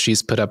the posts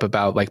she's put up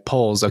about like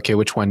polls. Okay,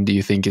 which one do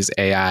you think is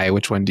AI?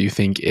 Which one do you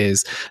think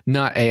is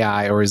not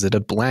AI? Or is it a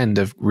blend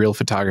of real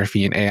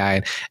photography and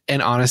AI?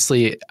 And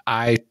honestly,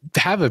 I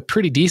have a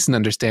pretty decent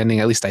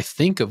understanding, at least I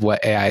think, of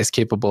what AI is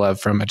capable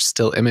of from a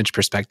still image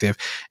perspective.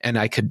 And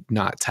I could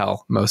not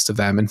tell most of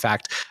them. In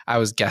fact, I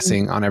was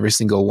guessing on every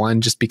single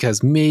one just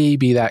because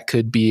maybe that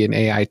could be an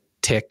AI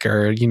tick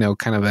or,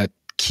 kind of a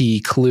key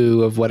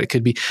clue of what it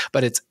could be.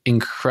 But it's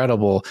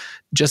incredible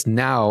just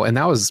now. And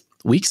that was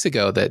weeks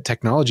ago that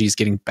technology is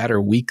getting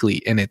better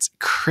weekly. And it's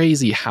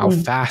crazy how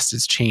fast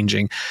it's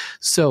changing.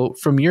 So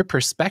from your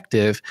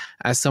perspective,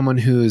 as someone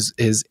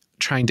is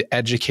trying to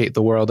educate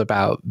the world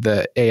about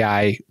the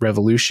AI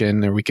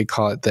revolution, or we could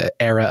call it the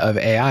era of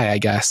AI, I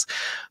guess,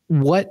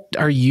 what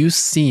are you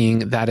seeing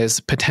that is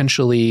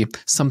potentially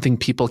something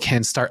people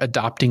can start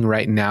adopting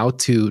right now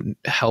to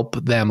help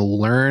them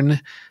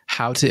learn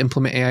how to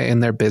implement AI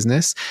in their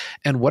business?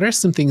 And what are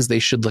some things they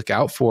should look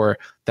out for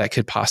that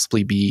could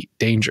possibly be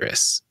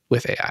dangerous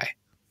with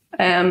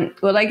AI?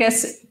 Well, I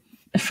guess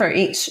for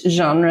each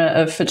genre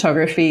of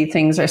photography,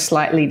 things are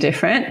slightly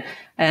different.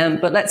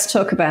 But let's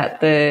talk about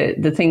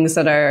the things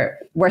that are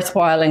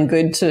worthwhile and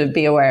good to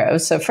be aware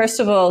of. So first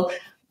of all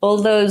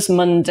those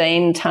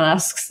mundane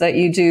tasks that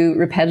you do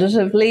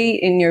repetitively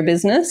in your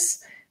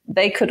business,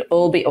 they could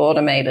all be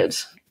automated.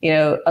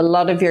 A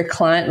lot of your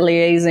client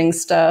liaising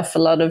stuff, a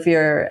lot of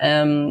your,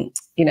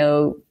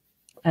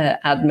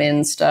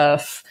 admin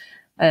stuff,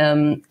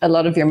 a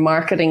lot of your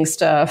marketing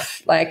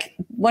stuff. Like,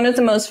 one of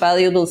the most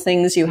valuable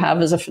things you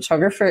have as a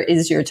photographer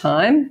is your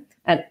time.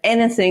 And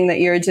anything that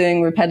you're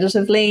doing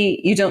repetitively,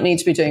 you don't need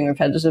to be doing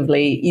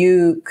repetitively.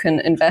 You can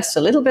invest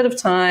a little bit of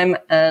time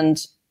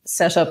and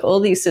set up all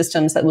these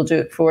systems that will do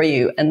it for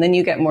you. And then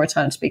you get more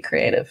time to be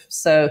creative.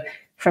 So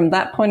from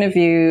that point of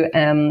view,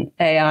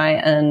 AI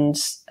and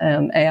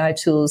AI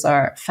tools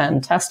are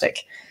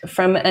fantastic.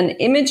 From an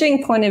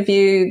imaging point of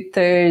view,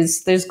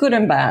 there's good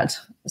and bad.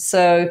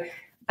 So,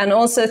 and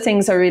also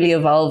things are really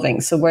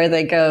evolving. So where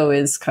they go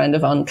is kind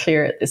of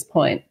unclear at this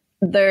point.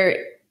 There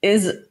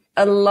is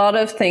a lot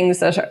of things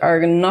that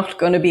are not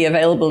going to be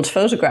available to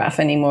photograph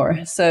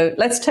anymore. So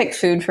let's take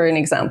food for an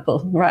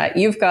example, right?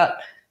 You've got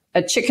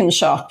a chicken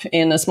shop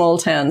in a small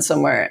town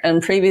somewhere,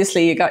 and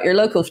previously you got your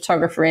local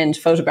photographer in to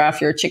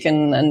photograph your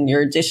chicken and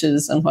your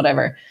dishes and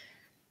whatever.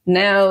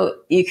 Now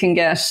you can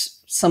get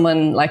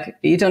someone, like,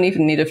 you don't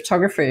even need a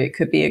photographer. It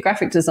could be a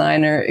graphic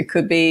designer. It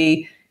could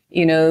be,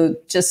 you know,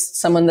 just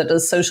someone that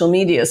does social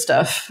media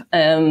stuff,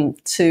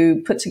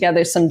 to put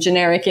together some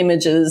generic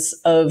images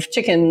of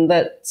chicken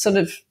that sort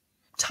of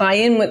tie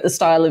in with the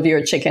style of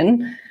your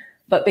chicken.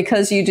 But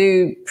because you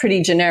do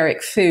pretty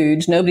generic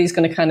food, nobody's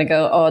going to kind of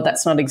go, oh,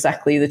 that's not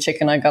exactly the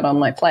chicken I got on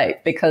my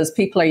plate, because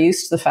people are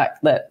used to the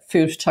fact that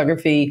food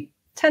photography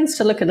tends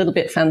to look a little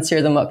bit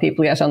fancier than what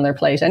people get on their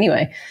plate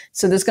anyway.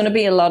 So there's going to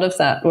be a lot of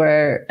that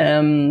where,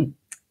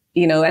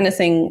 you know,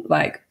 anything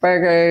like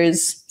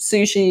burgers,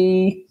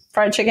 sushi,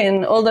 fried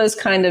chicken, all those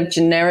kind of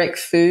generic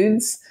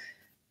foods,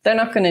 they're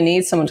not going to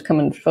need someone to come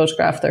and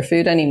photograph their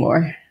food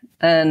anymore.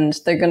 And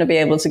they're going to be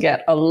able to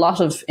get a lot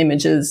of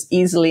images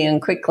easily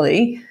and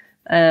quickly,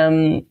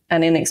 and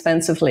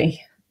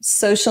inexpensively.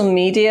 Social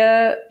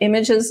media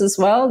images as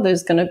well,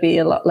 there's going to be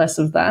a lot less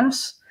of that.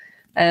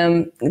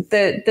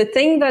 The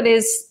thing that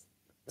is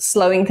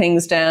slowing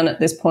things down at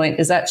this point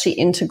is actually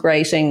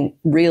integrating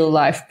real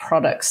life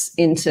products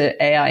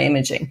into AI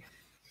imaging.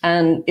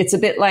 And it's a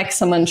bit like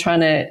someone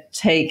trying to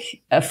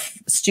take a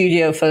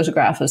studio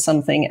photograph of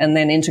something and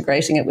then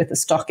integrating it with a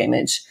stock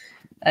image.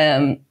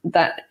 You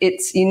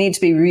need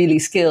to be really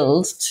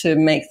skilled to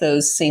make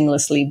those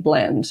seamlessly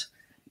blend.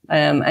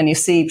 And you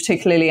see,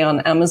 particularly on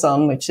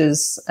Amazon, which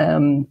is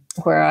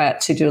where I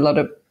actually do a lot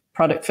of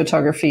product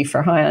photography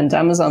for high-end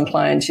Amazon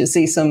clients, you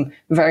see some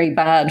very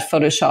bad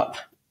Photoshop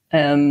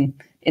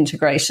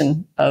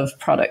integration of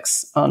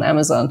products on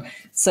Amazon.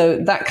 So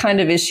that kind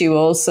of issue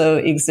also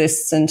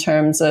exists in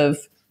terms of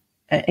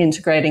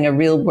integrating a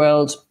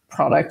real-world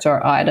product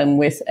or item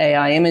with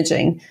AI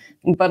imaging.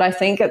 But I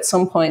think at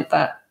some point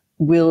that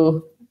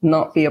will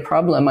not be a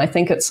problem. I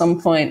think at some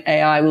point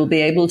AI will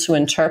be able to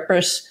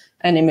interpret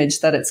an image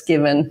that it's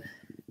given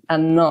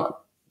and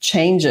not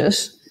change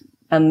it,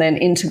 and then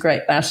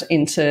integrate that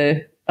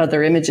into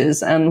other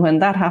images. And when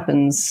that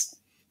happens,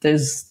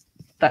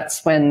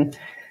 that's when,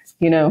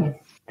 you know,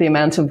 the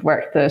amount of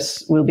work that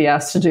we'll be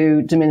asked to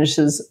do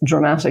diminishes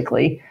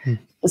dramatically.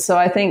 So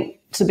I think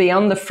to be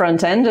on the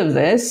front end of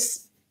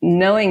this,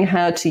 knowing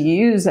how to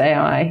use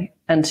AI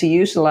and to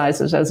utilize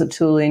it as a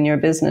tool in your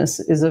business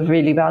is a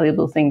really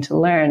valuable thing to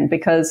learn,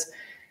 because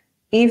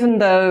even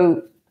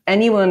though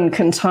anyone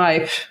can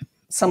type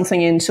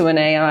something into an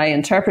AI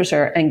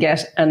interpreter and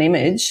get an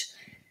image,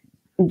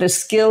 the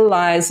skill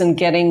lies in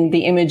getting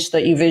the image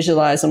that you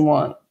visualize and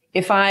want.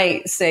 If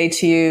I say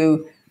to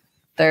you,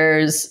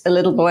 there's a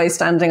little boy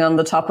standing on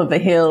the top of a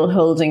hill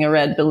holding a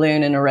red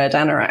balloon in a red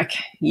anorak,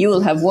 you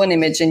will have one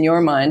image in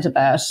your mind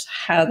about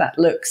how that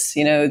looks,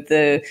 you know,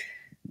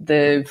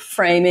 the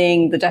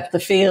framing, the depth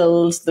of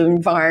field, the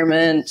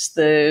environment,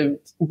 the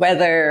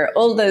weather,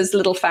 all those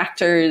little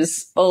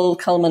factors all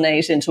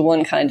culminate into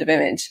one kind of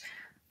image.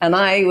 And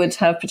I would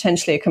have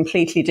potentially a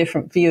completely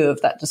different view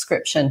of that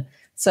description.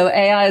 So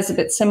AI is a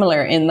bit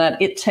similar in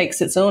that it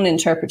takes its own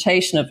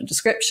interpretation of a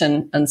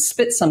description and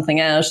spits something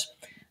out.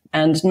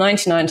 And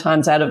 99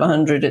 times out of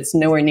 100, it's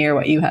nowhere near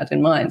what you had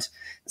in mind.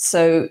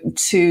 So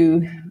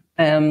to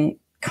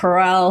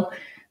corral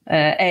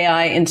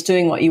AI into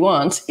doing what you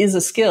want is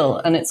a skill,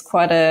 and there's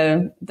quite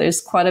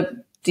a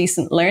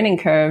decent learning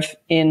curve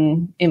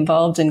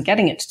involved in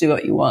getting it to do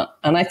what you want.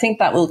 And I think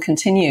that will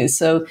continue.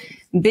 So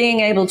being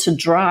able to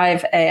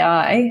drive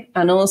AI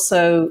and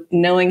also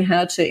knowing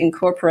how to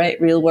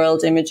incorporate real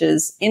world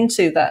images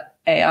into that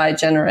AI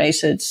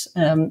generated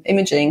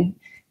imaging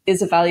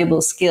is a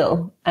valuable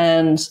skill.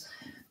 And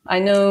I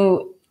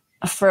know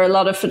for a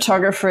lot of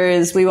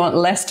photographers, we want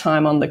less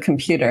time on the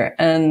computer,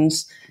 and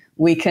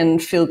we can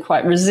feel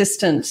quite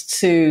resistant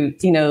to,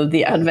 you know,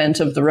 the advent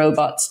of the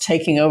robots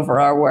taking over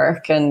our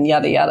work and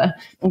yada, yada.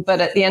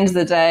 But at the end of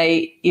the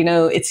day, you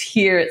know, it's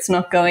here, it's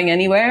not going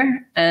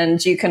anywhere.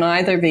 And you can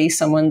either be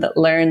someone that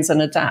learns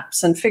and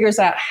adapts and figures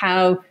out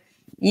how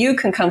you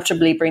can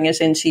comfortably bring it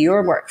into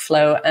your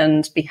workflow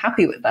and be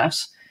happy with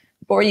that.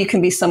 Or you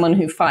can be someone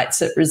who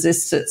fights it,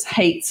 resists it,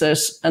 hates it,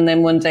 and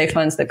then one day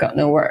finds they've got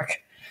no work.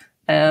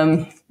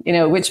 You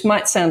know, which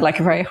might sound like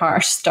a very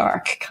harsh,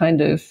 stark kind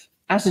of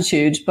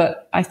attitude,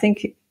 but I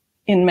think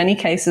in many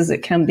cases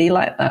it can be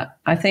like that.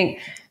 I think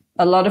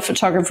a lot of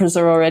photographers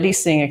are already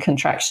seeing a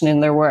contraction in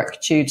their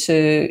work due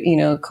to, you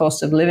know,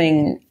 cost of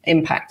living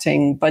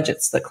impacting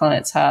budgets that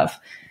clients have.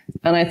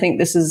 And I think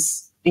this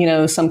is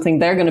something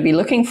they're going to be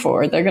looking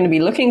for. They're going to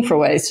be looking for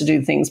ways to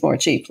do things more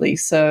cheaply.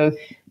 So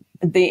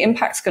the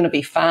impact's going to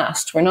be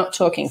fast. We're not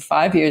talking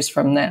 5 years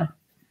from now.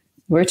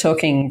 We're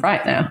talking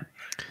right now.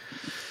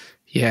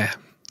 Yeah,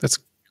 that's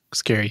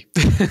scary.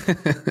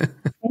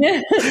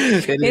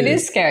 It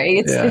is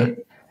scary.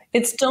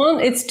 It's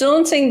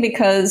daunting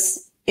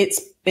because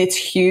it's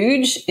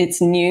huge,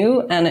 it's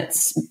new, and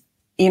it's,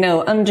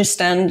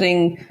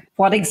 understanding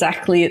what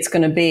exactly it's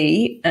going to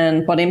be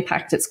and what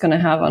impact it's going to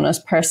have on us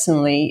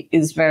personally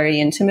is very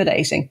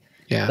intimidating.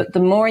 Yeah. But the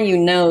more you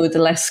know, the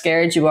less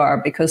scared you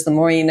are, because the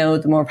more you know,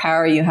 the more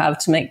power you have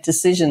to make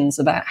decisions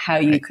about how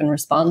you can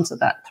respond to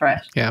that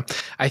threat. Yeah.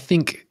 I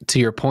think, to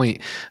your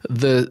point,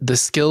 the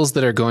skills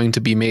that are going to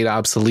be made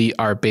obsolete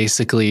are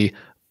basically,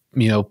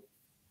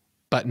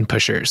 button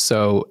pushers.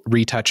 So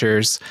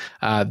retouchers.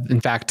 In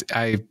fact,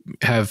 I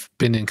have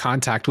been in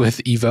contact with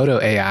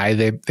Evoto AI.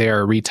 They are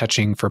a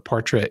retouching for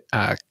portrait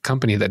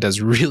company that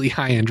does really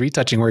high-end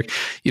retouching work.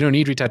 You don't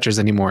need retouchers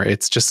anymore.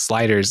 It's just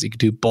sliders. You can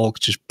do bulk,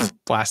 just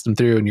blast them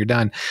through and you're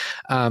done.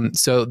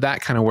 So that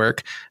kind of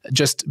work,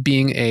 just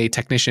being a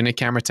technician, a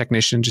camera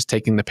technician, just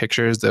taking the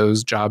pictures,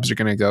 those jobs are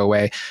going to go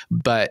away.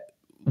 But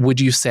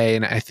would you say,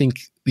 and I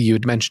think you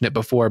had mentioned it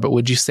before, but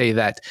would you say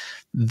that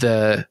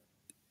the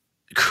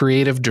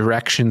creative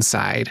direction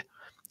side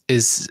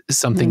is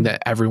something that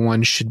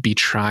everyone should be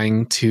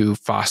trying to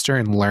foster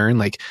and learn,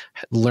 like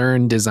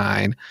learn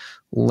design,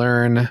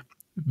 learn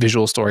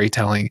visual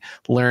storytelling,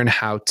 learn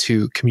how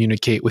to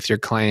communicate with your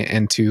client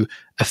and to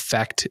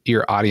affect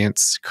your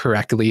audience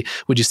correctly?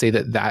 Would you say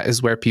that that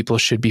is where people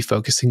should be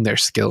focusing their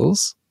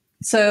skills?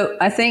 So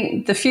I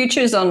think the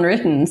future is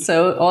unwritten.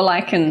 So all I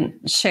can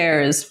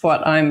share is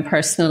what I'm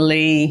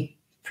personally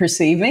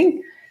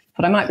perceiving,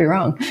 but I might be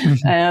wrong.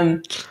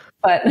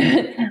 But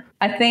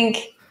I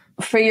think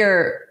for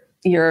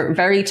your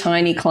very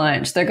tiny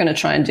clients, they're going to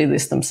try and do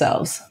this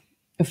themselves.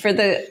 For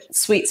the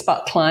sweet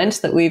spot client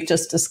that we've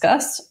just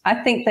discussed, I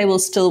think they will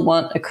still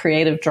want a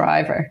creative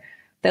driver.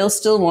 They'll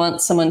still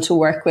want someone to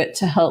work with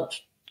to help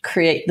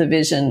create the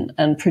vision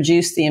and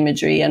produce the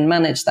imagery and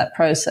manage that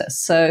process.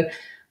 So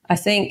I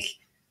think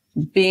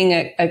being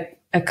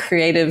a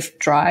creative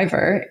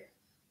driver,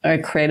 a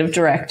creative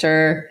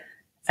director,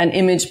 an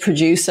image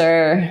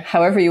producer,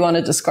 however you want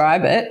to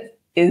describe it,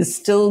 is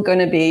still going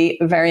to be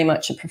very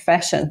much a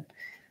profession.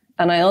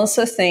 And I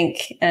also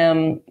think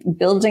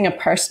building a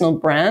personal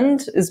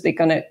brand is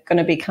going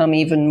to become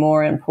even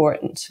more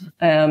important,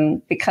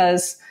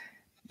 because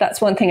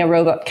that's one thing a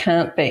robot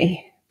can't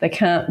be. They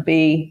can't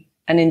be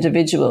an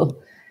individual.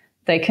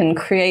 They can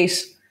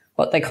create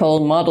what they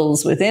call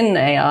models within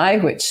AI,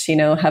 which,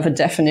 have a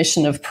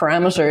definition of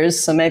parameters.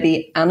 So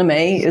maybe anime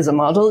is a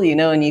model,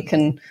 and you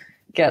can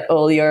get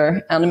all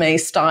your anime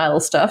style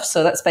stuff.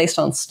 So that's based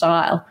on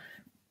style.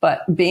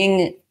 But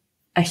being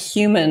a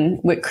human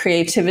with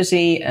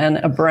creativity and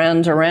a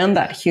brand around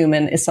that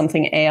human is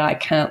something AI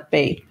can't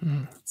be.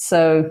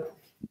 So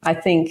I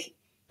think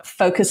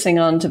focusing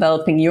on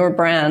developing your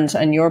brand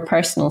and your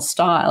personal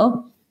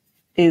style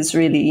is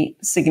really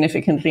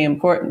significantly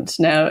important.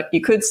 Now,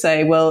 you could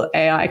say, well,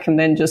 AI can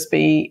then just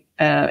be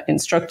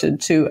instructed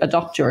to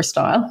adopt your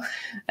style,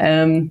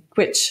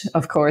 which,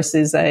 of course,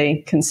 is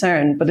a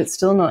concern, but it's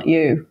still not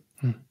you.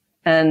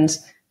 And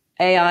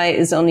AI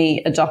is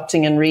only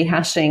adopting and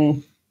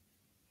rehashing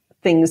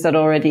things that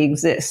already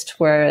exist,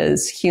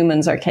 whereas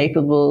humans are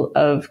capable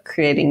of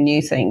creating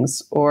new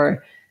things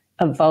or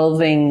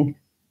evolving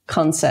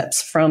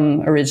concepts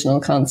from original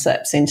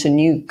concepts into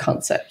new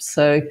concepts.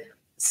 So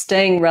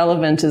staying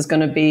relevant is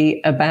going to be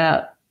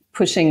about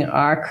pushing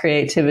our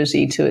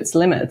creativity to its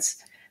limits.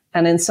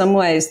 And in some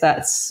ways,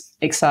 that's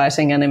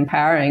exciting and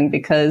empowering,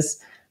 because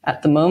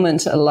at the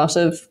moment, a lot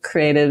of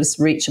creatives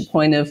reach a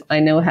point of, I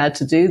know how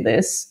to do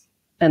this.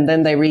 And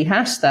then they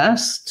rehash that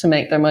to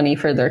make their money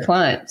for their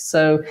clients.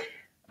 So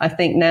I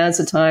think now's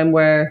a time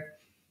where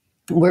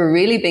we're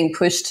really being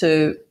pushed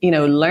to,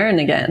 learn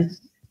again.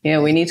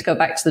 We need to go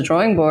back to the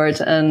drawing board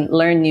and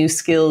learn new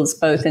skills,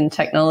 both in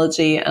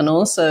technology and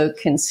also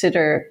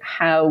consider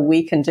how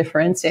we can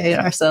differentiate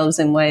ourselves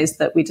in ways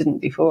that we didn't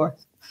before.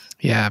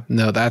 Yeah,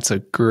 no, that's a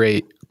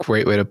great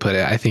way to put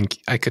it. I think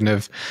I couldn't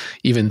have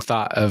even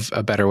thought of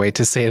a better way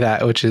to say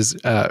that, which is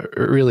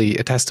really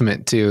a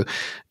testament to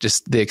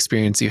just the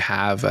experience you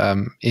have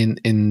in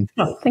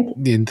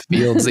the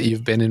fields that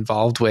you've been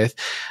involved with.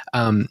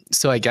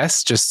 So I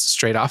guess just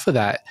straight off of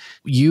that,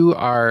 you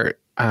are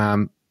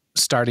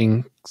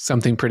starting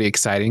something pretty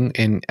exciting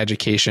in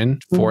education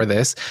for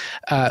this.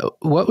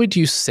 What would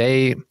you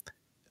say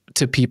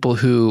to people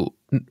who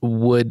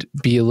would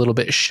be a little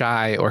bit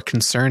shy or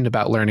concerned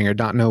about learning or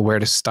not know where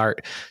to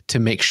start to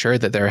make sure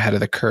that they're ahead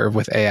of the curve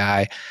with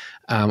AI,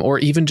 or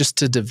even just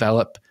to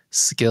develop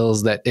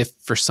skills that if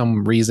for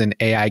some reason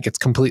AI gets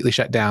completely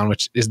shut down,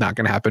 which is not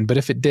going to happen, but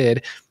if it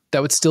did,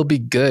 that would still be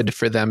good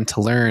for them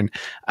to learn.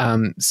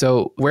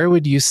 So where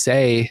would you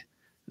say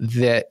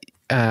that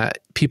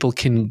people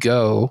can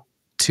go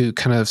to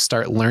kind of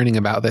start learning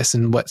about this,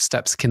 and what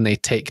steps can they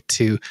take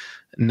to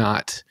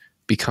not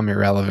become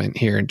irrelevant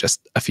here in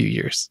just a few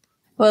years?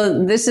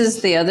 Well, this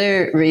is the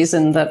other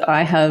reason that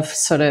I have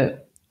sort of,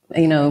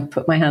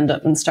 put my hand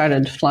up and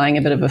started flying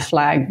a bit of a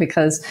flag,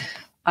 because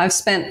I've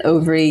spent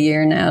over a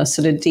year now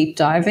sort of deep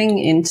diving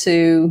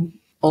into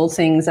all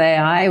things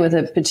AI with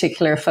a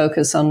particular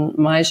focus on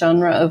my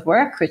genre of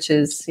work, which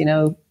is,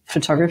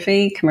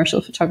 photography,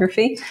 commercial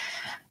photography.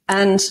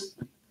 And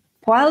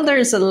while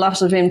there's a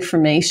lot of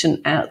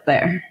information out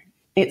there,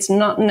 it's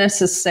not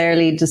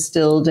necessarily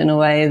distilled in a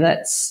way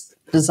that's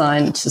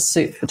designed to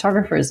suit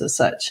photographers as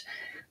such.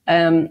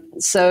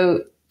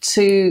 So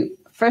to,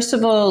 first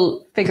of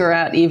all, figure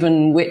out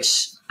even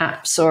which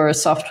apps or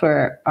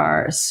software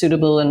are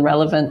suitable and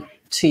relevant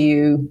to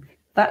you,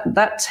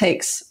 that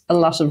takes a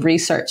lot of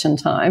research and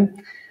time.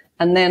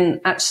 And then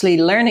actually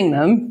learning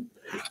them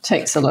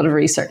takes a lot of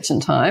research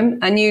and time.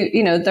 And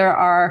there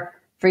are,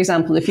 for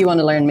example, if you want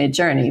to learn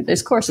Midjourney,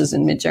 there's courses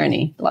in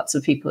Midjourney. Lots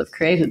of people have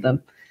created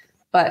them.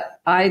 But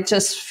I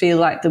just feel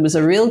like there was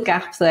a real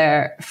gap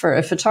there for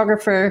a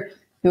photographer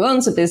who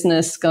owns a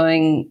business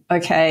going,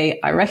 okay,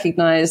 I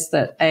recognize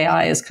that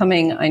AI is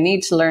coming. I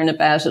need to learn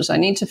about it. I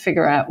need to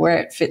figure out where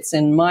it fits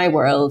in my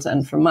world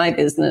and for my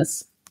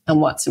business and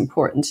what's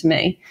important to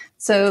me.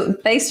 So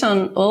based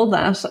on all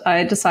that,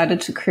 I decided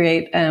to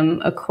create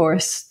a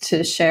course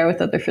to share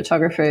with other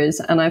photographers.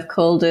 And I've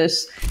called it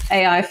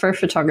AI for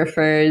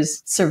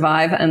Photographers,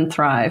 Survive and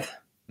Thrive.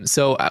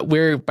 So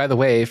by the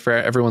way, for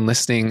everyone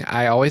listening,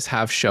 I always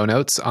have show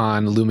notes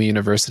on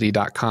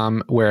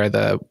lumauniversity.com where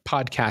the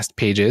podcast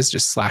page is,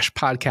 just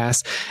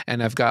 /podcast.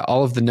 And I've got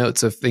all of the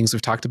notes of things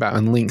we've talked about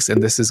and links,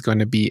 and this is going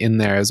to be in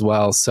there as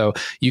well. So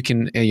you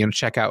can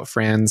check out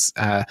Fran's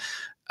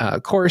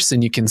course,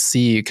 and you can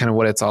see kind of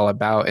what it's all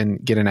about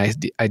and get an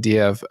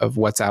idea of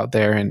what's out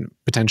there, and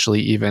potentially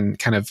even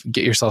kind of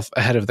get yourself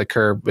ahead of the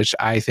curve, which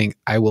I think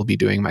I will be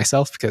doing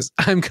myself because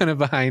I'm kind of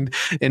behind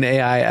in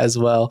AI as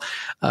well.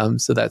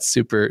 So that's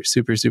super,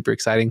 super, super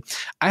exciting.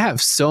 I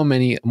have so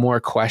many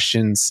more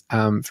questions,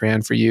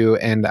 Fran, for you,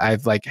 and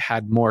I've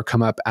had more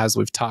come up as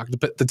we've talked,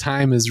 but the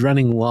time is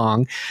running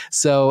long.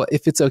 So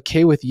if it's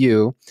okay with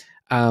you,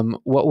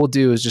 what we'll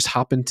do is just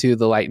hop into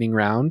the lightning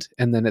round,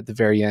 and then at the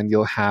very end,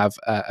 you'll have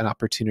an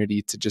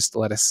opportunity to just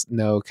let us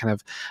know kind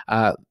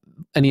of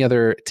any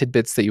other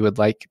tidbits that you would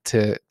like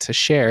to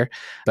share.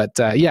 But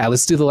yeah,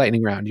 let's do the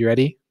lightning round. You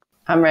ready?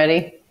 I'm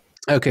ready.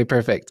 Okay,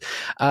 perfect.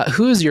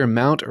 Who is your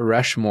Mount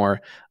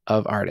Rushmore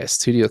of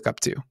artists? Who do you look up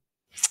to?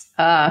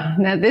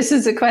 Now, this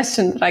is a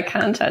question that I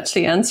can't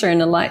actually answer in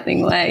a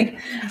lightning way.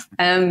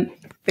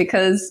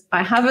 Because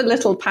I have a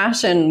little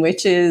passion,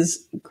 which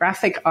is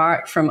graphic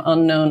art from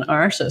unknown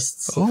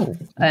artists. Oh.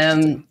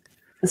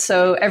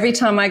 So every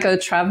time I go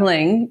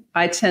traveling,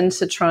 I tend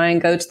to try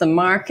and go to the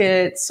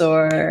markets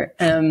or,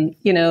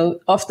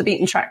 off the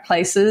beaten track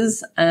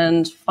places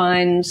and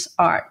find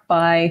art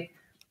by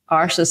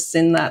artists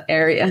in that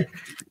area.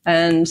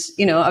 And,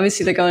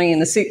 obviously they're going in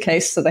the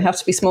suitcase, so they have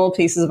to be small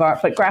pieces of art,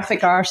 but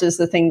graphic art is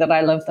the thing that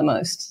I love the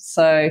most.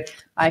 So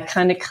I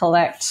kind of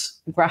collect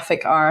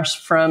graphic art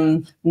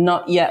from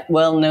not yet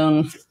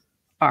well-known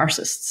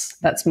artists.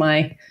 That's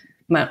my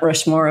Mount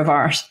Rushmore of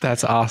art.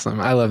 That's awesome.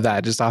 I love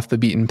that. Just off the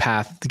beaten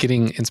path,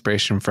 getting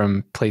inspiration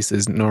from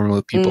places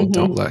normally people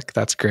don't look.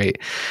 That's great.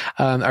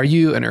 Are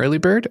you an early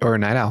bird or a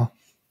night owl?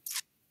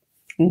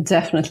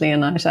 Definitely a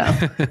night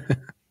owl.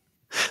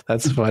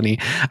 That's funny.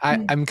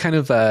 I'm kind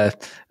of a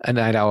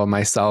night owl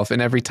myself,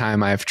 and every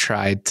time I've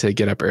tried to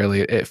get up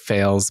early, it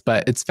fails.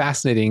 But it's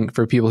fascinating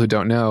for people who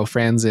don't know.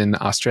 Fran's in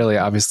Australia,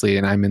 obviously,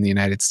 and I'm in the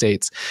United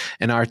States,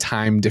 and our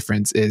time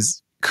difference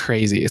is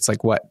crazy. It's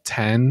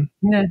 10?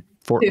 Yeah.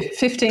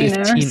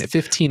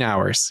 15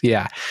 hours.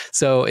 Yeah.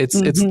 So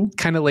it's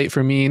kind of late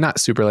for me, not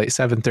super late,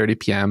 7:30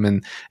 p.m.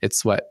 And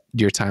it's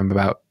your time,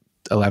 about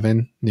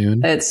 11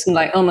 noon? It's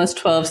almost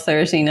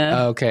 12:30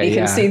 now. Okay. You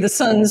can see the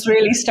sun's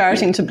really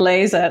starting to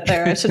blaze out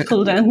there. I should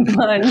pull down the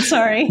blind.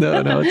 Sorry.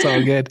 No, it's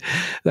all good.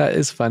 That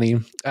is funny.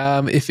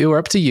 If it were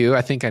up to you,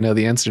 I think I know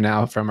the answer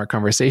now from our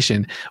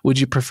conversation. Would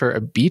you prefer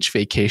a beach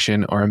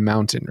vacation or a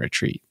mountain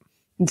retreat?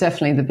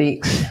 Definitely the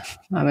beach.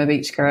 I'm a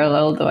beach girl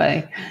all the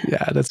way.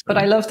 Yeah, that's funny. But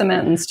I love the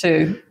mountains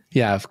too.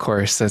 Yeah, of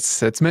course.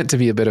 It's meant to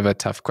be a bit of a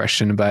tough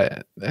question,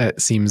 but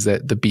it seems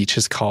that the beach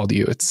has called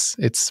you.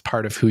 It's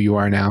part of who you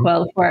are now.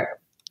 Well,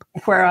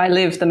 where I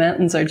live, the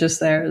mountains are just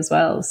there as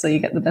well. So you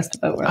get the best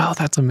of both worlds. Oh,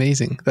 that's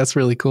amazing. That's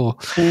really cool.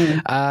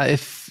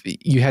 If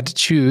you had to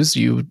choose,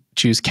 you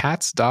choose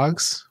cats,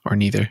 dogs, or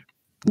neither?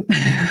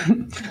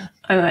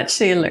 I'm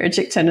actually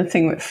allergic to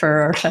anything with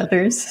fur or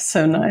feathers,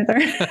 so neither.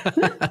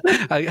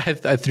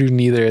 I threw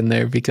neither in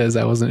there because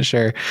I wasn't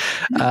sure.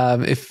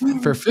 If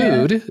for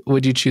food,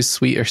 would you choose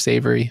sweet or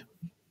savory?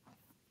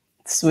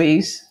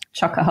 Sweet.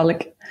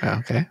 Chocoholic.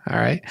 Okay. All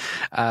right.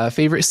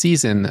 Favorite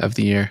season of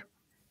the year?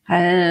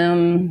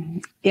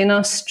 In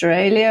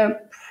Australia,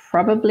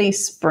 probably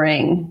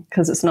spring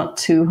because it's not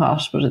too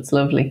hot, but it's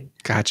lovely.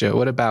 Gotcha.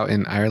 What about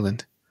in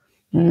Ireland?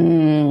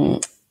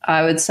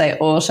 I would say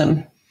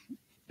autumn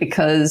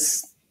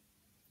because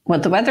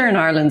the weather in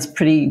Ireland's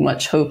pretty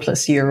much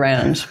hopeless year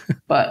round,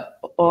 but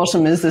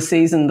autumn is the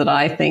season that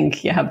I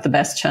think you have the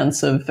best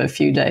chance of a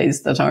few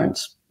days that aren't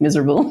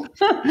miserable.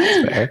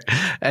 Fair.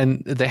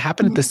 And they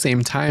happen at the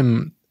same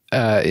time,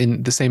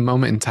 in the same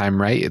moment in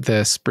time, right?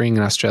 The spring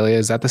in Australia,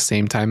 is that the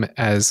same time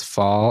as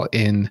fall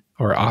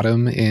or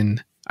autumn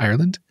in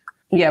Ireland?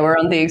 Yeah, we're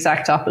on the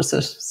exact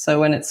opposite. So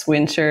when it's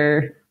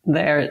winter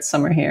there, it's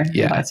summer here,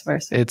 and vice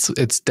versa.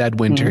 It's dead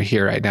winter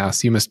here right now,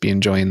 so you must be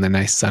enjoying the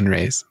nice sun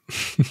rays.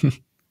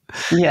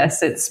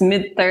 Yes, it's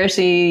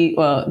mid-30.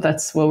 Well,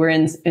 we're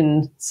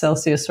in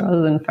Celsius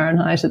rather than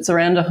Fahrenheit. It's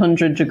around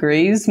 100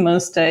 degrees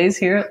most days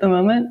here at the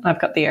moment. I've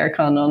got the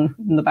aircon on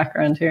in the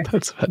background here.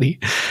 That's funny.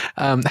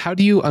 How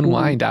do you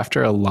unwind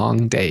after a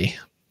long day?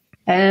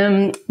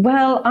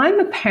 Well, I'm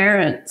a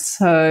parent,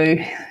 so,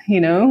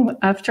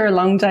 after a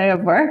long day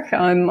of work,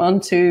 I'm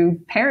onto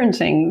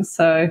parenting.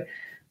 So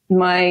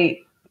my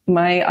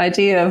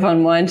idea of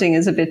unwinding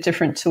is a bit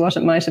different to what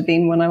it might have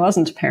been when I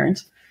wasn't a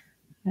parent.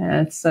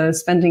 So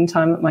spending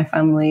time with my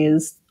family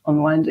is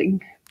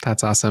unwinding.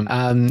 That's awesome.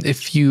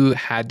 If you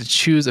had to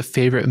choose a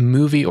favorite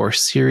movie or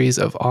series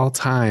of all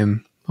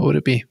time, what would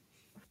it be?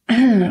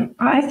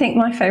 I think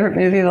my favorite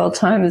movie of all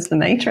time is The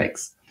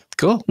Matrix.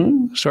 Cool.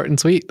 Short and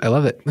sweet. I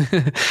love it.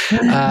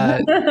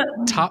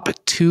 Top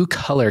 2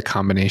 color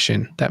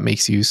combination that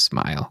makes you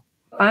smile.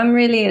 I'm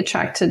really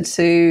attracted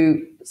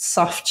to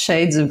soft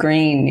shades of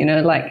green,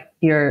 like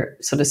your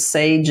sort of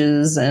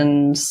sages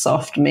and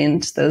soft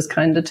mint, those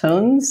kind of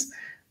tones.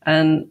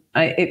 And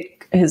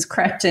it has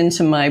crept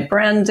into my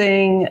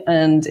branding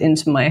and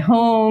into my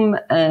home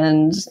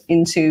and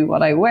into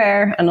what I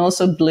wear, and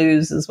also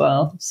blues as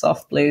well,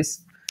 soft blues.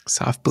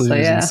 Soft blues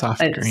and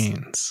soft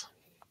greens.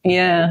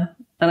 Yeah.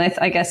 And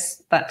I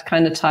guess that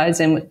kind of ties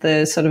in with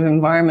the sort of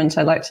environment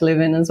I like to live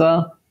in as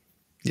well.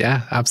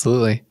 Yeah,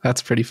 absolutely.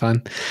 That's pretty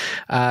fun.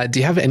 Do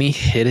you have any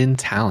hidden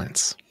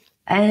talents?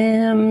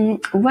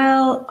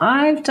 Well,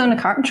 I've done a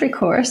carpentry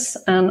course,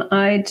 and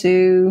I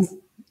do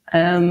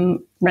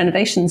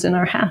renovations in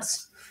our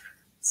house.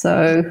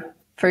 So,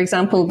 for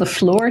example, the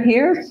floor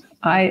here,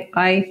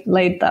 I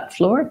laid that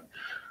floor,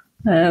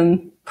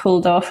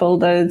 pulled off all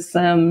those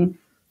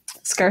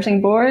skirting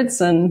boards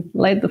and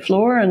laid the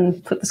floor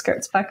and put the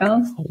skirts back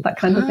on, that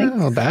kind of thing.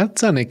 Oh,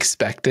 that's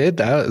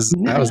unexpected. I was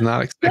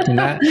not expecting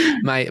that.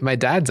 My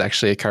dad's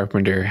actually a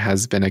carpenter,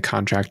 has been a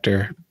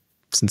contractor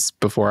since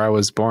before I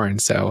was born.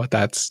 So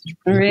that's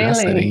really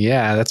fascinating.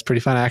 Yeah, that's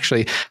pretty fun. I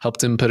actually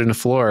helped him put in a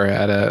floor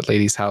at a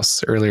lady's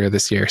house earlier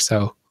this year.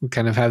 So we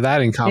kind of have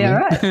that in common.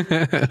 Yeah,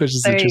 right. Which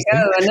is there interesting.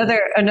 You go.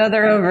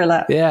 Another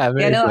overlap. Yeah.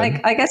 Very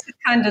fun. I guess it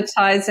kind of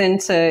ties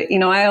into,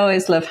 I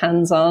always love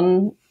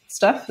hands-on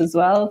stuff as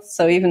well.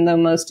 So even though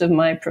most of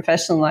my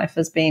professional life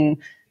has been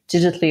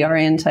digitally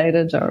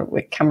orientated or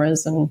with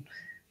cameras and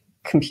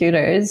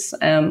computers,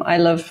 I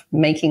love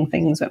making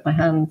things with my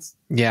hands.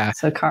 Yeah.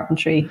 So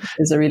carpentry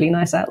is a really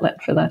nice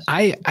outlet for that.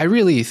 I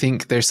really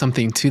think there's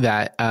something to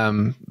that,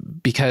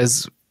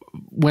 because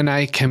when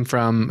I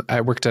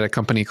worked at a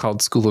company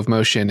called School of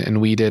Motion,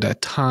 and we did a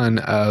ton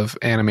of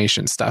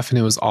animation stuff, and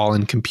it was all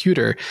in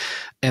computer,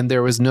 and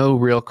there was no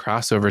real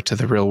crossover to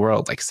the real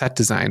world, like set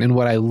design. And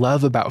what I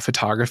love about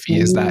photography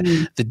is that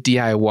the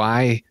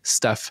DIY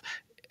stuff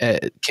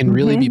can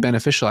really be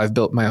beneficial. I've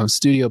built my own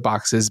studio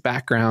boxes,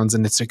 backgrounds,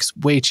 and it's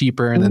way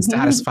cheaper and then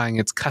satisfying.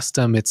 It's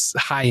custom, it's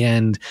high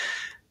end.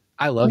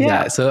 I love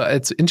that. So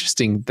it's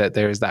interesting that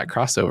there's that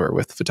crossover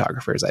with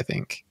photographers, I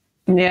think.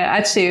 Yeah,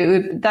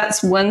 actually,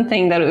 that's one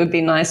thing that it would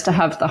be nice to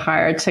have the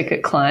higher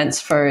ticket clients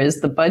for, is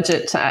the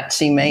budget to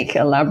actually make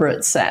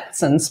elaborate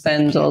sets and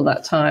spend all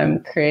that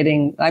time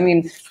creating. I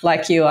mean,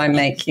 like you, I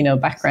make,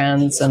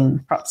 backgrounds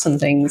and props and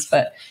things,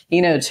 but,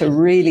 to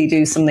really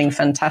do something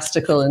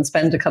fantastical and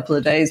spend a couple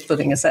of days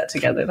putting a set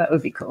together, that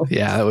would be cool.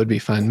 Yeah, that would be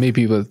fun.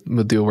 Maybe we'll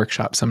do a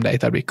workshop someday.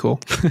 That'd be cool.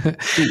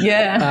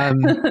 Yeah.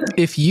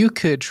 If you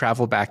could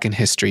travel back in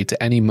history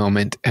to any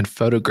moment and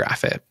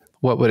photograph it,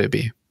 what would it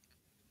be?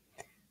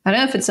 I don't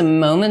know if it's a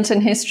moment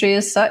in history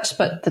as such,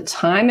 but the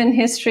time in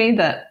history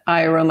that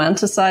I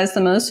romanticize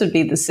the most would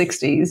be the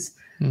 60s.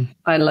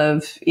 I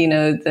love,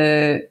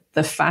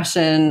 the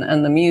fashion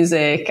and the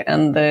music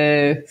and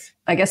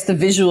I guess the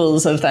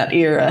visuals of that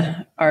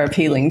era are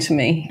appealing to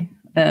me.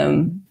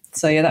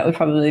 So yeah, that would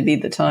probably be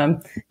the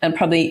time. And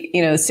probably,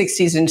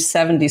 60s and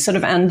 70s, sort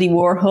of Andy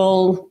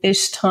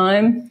Warhol-ish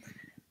time,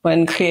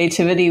 when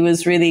creativity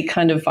was really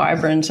kind of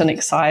vibrant and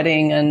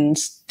exciting and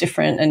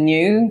different and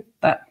new.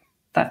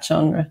 That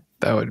genre.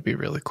 That would be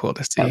really cool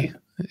to see.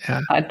 Yeah.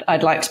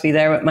 I'd like to be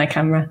there with my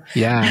camera.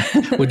 Yeah.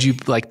 Would you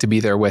like to be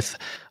there with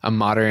a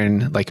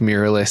modern, like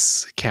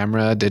mirrorless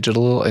camera,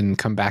 digital, and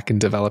come back and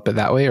develop it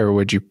that way? Or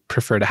would you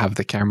prefer to have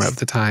the camera of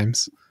the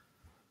times?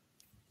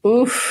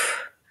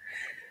 Oof.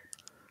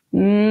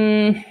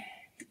 I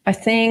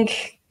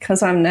think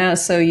because I'm now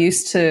so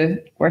used to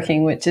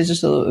working with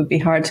digital, it would be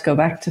hard to go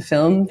back to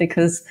film,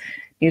 because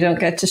you don't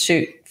get to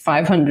shoot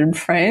 500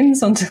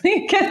 frames until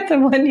you get the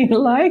one you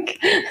like.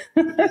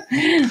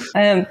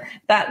 I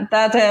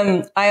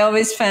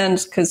always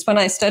found, because when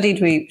I studied,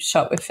 we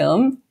shot with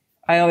film.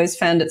 I always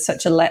found it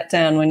such a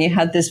letdown when you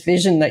had this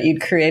vision that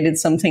you'd created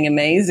something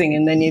amazing,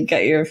 and then you'd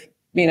get your,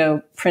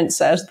 prints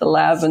out of the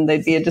lab and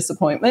they'd be a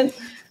disappointment.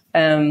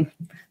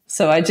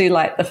 So I do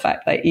like the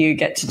fact that you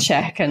get to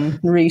check and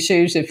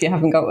reshoot if you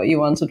haven't got what you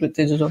wanted with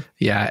digital.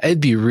 Yeah,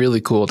 it'd be really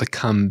cool to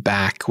come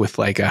back with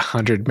like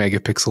 100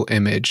 megapixel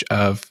image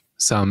of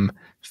some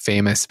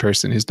famous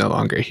person who's no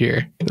longer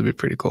here. It'd be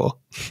pretty cool.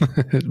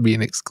 It'd be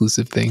an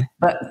exclusive thing.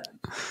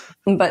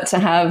 But to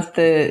have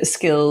the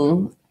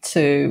skill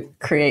to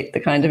create the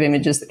kind of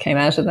images that came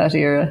out of that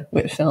era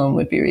with film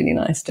would be really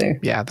nice too.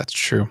 Yeah, that's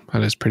true.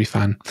 That is pretty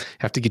fun. You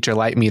have to get your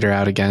light meter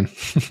out again.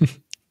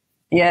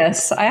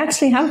 Yes, I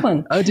actually have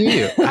one. Oh, do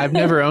you? I've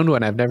never owned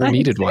one. I've never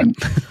needed one.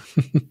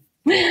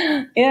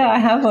 Yeah, I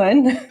have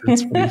one.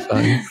 That's pretty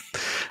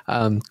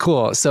fun.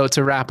 Cool. So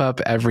to wrap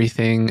up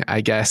everything, I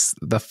guess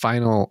the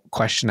final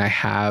question I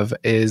have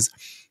is,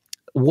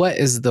 what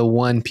is the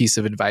one piece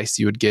of advice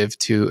you would give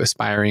to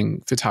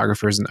aspiring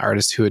photographers and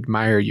artists who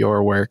admire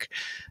your work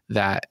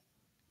that,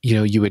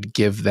 you would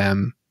give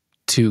them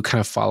to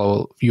kind of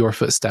follow your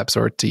footsteps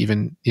or to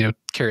even,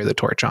 carry the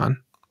torch on?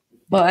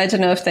 Well, I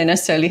don't know if they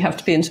necessarily have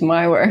to be into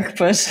my work,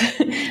 but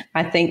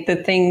I think the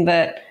thing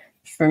that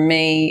for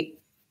me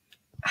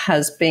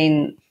has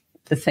been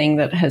the thing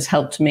that has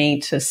helped me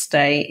to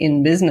stay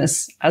in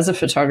business as a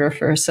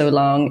photographer so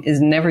long is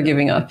never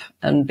giving up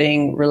and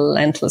being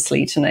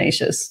relentlessly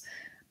tenacious.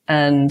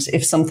 And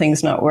if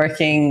something's not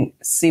working,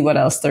 see what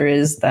else there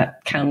is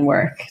that can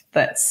work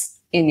that's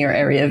in your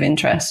area of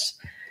interest.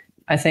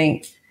 I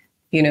think,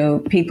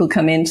 people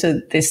come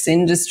into this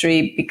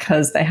industry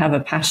because they have a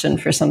passion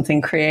for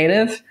something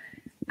creative,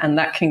 and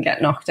that can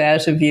get knocked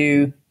out of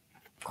you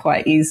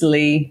quite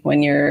easily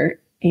when you're,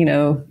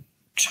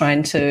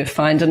 trying to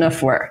find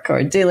enough work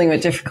or dealing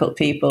with difficult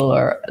people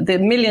or the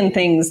million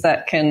things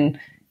that can,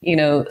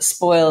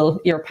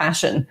 spoil your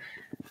passion.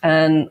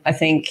 And I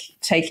think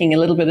taking a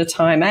little bit of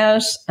time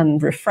out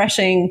and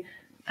refreshing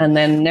and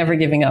then never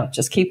giving up,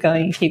 just keep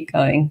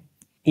going,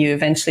 you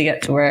eventually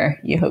get to where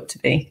you hope to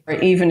be. Or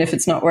even if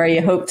it's not where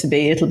you hope to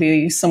be, it'll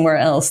be somewhere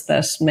else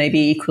that may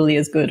be equally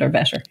as good or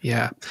better.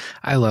 Yeah,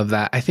 I love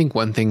that. I think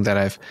one thing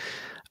that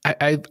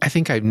I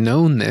think I've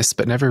known this,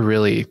 but never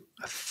really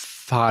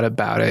thought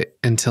about it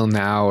until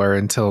now or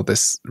until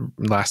this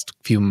last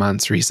few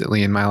months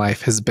recently in my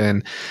life has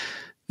been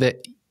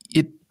that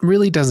it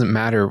really doesn't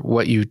matter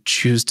what you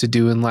choose to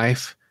do in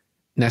life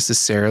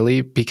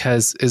necessarily,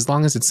 because as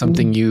long as it's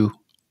something you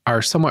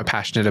are somewhat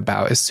passionate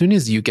about, as soon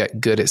as you get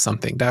good at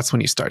something, that's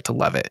when you start to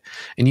love it.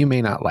 And you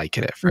may not like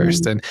it at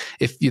first. And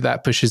if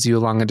that pushes you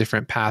along a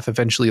different path,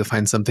 eventually you'll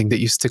find something that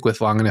you stick with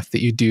long enough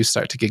that you do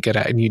start to get good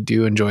at and you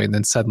do enjoy, and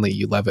then suddenly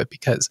you love it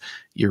because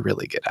you're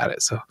really good at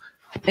it. So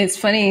it's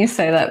funny you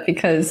say that,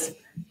 because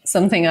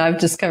something I've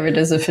discovered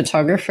as a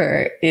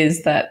photographer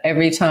is that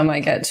every time I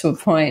get to a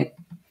point,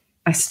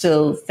 I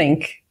still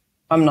think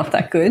I'm not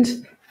that good.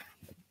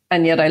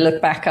 And yet I look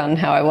back on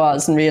how I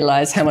was and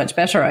realize how much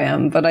better I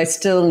am. But I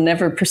still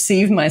never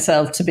perceive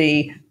myself to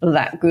be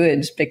that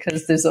good,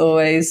 because there's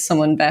always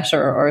someone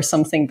better or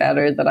something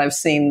better that I've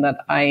seen that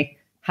I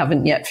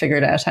haven't yet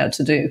figured out how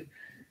to do.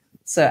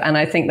 So, and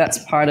I think that's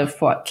part of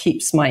what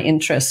keeps my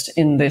interest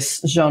in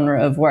this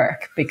genre of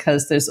work,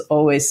 because there's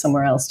always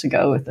somewhere else to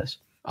go with it.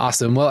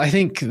 Awesome. Well, I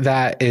think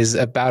that is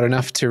about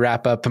enough to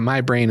wrap up. My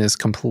brain is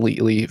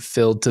completely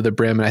filled to the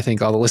brim, and I think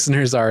all the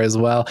listeners are as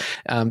well.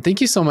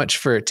 Thank you so much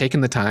for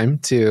taking the time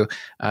to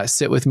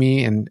sit with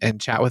me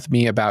and chat with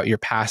me about your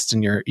past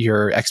and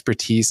your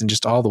expertise and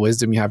just all the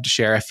wisdom you have to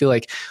share. I feel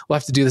like we'll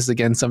have to do this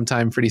again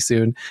sometime pretty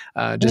soon,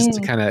 just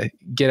to kind of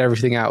get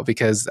everything out,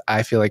 because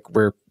I feel like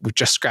we're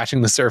just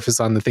scratching the surface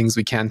on the things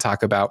we can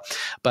talk about.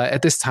 But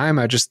at this time,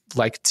 I'd just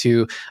like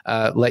to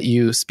let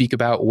you speak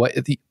about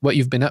what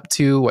you've been up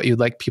to, what you'd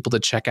like people to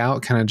check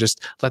out, kind of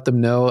just let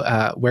them know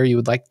where you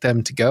would like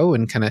them to go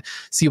and kind of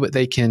see what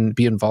they can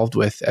be involved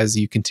with as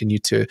you continue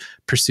to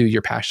pursue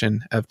your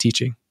passion of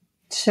teaching.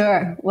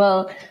 Sure.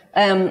 Well,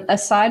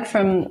 aside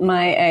from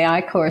my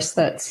AI course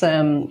that's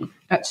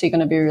actually going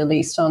to be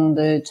released on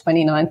the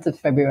 29th of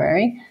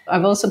February,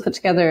 I've also put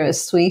together a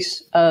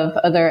suite of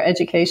other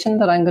education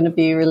that I'm going to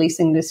be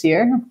releasing this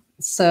year.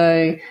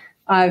 So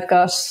I've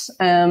got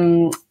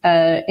an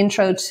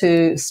intro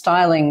to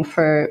styling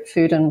for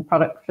food and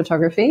product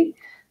photography.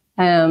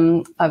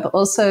 I've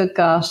also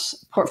got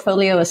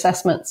portfolio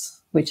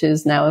assessments, which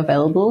is now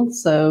available.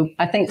 So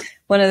I think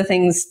one of the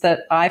things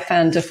that I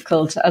found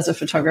difficult as a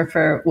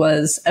photographer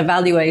was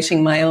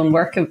evaluating my own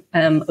work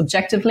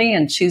objectively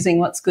and choosing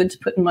what's good to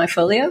put in my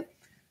folio.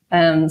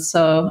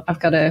 So I've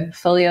got a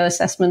folio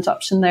assessment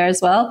option there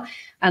as well.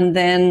 And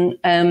then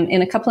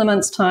in a couple of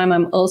months' time,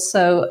 I'm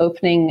also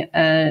opening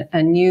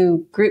a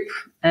new group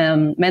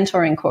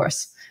mentoring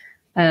course.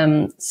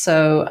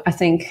 So I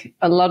think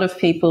a lot of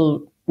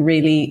people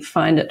really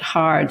find it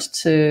hard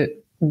to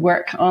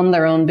work on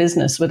their own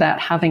business without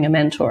having a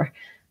mentor.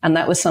 And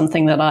that was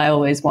something that I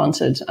always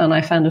wanted. And I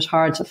found it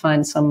hard to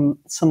find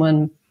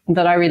someone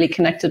that I really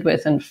connected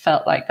with and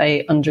felt like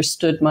they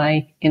understood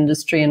my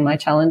industry and my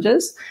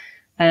challenges.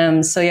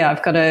 So yeah,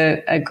 I've got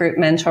a group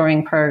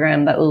mentoring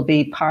program that will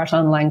be part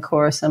online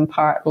course and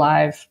part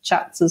live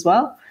chats as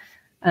well.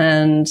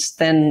 And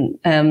then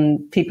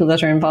people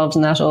that are involved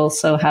in that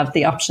also have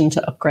the option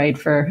to upgrade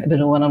for a bit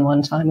of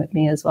one-on-one time with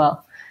me as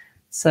well.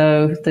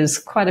 So there's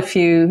quite a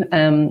few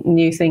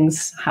new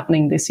things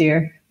happening this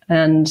year,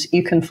 and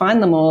you can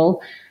find them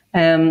all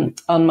on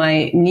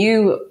my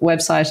new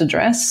website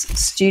address,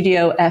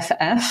 Studio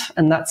FF,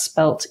 and that's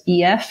spelt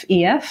EF,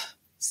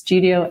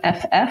 studioff.com,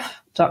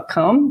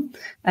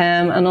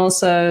 and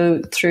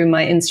also through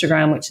my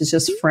Instagram, which is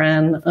just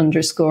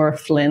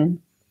Fran_Flynn.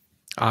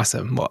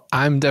 Awesome. Well,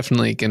 I'm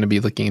definitely going to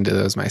be looking into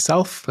those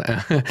myself.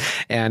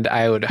 And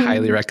I would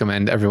highly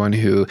recommend everyone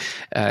who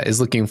is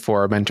looking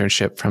for a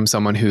mentorship from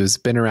someone who's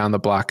been around the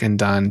block and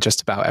done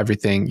just about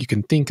everything you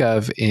can think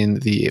of in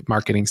the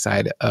marketing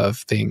side of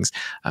things.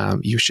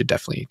 You should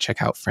definitely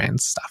check out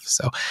Fran's stuff.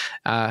 So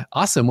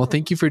awesome. Well,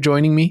 thank you for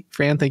joining me,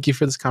 Fran. Thank you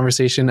for this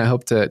conversation. I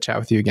hope to chat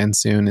with you again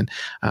soon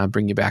and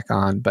bring you back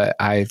on. But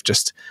I've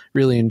just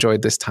really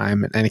enjoyed this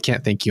time, and I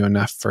can't thank you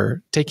enough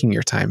for taking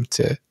your time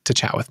to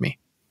chat with me.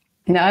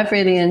 No, I've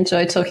really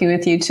enjoyed talking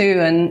with you too.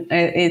 And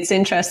it's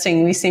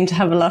interesting. We seem to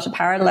have a lot of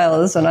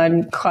parallels, and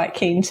I'm quite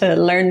keen to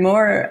learn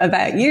more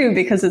about you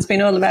because it's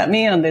been all about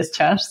me on this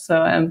chat.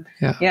 So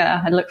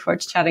I look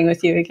forward to chatting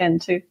with you again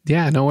too.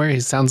 Yeah, no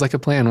worries. Sounds like a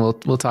plan.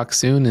 We'll talk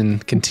soon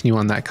and continue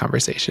on that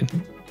conversation.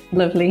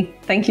 Lovely.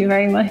 Thank you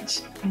very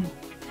much.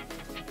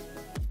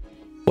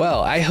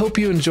 Well, I hope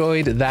you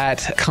enjoyed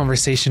that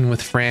conversation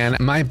with Fran.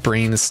 My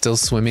brain is still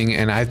swimming,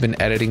 and I've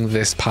been editing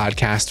this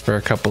podcast for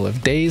a couple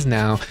of days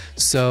now,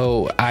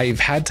 so I've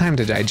had time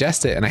to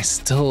digest it, and I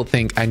still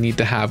think I need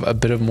to have a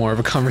bit of more of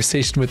a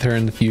conversation with her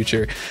in the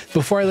future.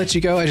 Before I let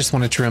you go, I just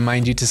wanted to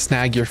remind you to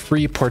snag your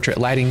free portrait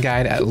lighting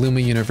guide at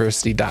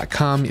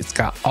lumauniversity.com. It's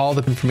got all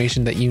the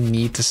information that you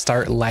need to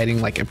start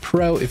lighting like a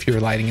pro if you're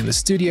lighting in the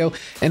studio,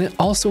 and it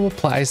also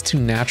applies to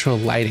natural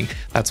lighting.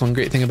 That's one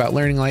great thing about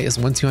learning light is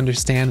once you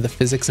understand the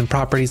physics and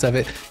properties of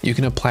it, you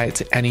can apply it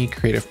to any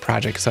creative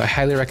project. So I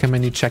highly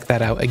recommend you check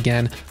that out.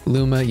 Again,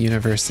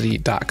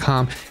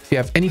 lumauniversity.com. If you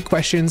have any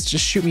questions,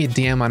 just shoot me a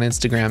DM on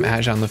Instagram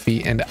at Jean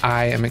Lafitte, and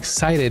I am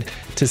excited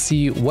to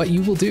see what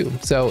you will do.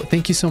 So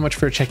thank you so much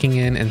for checking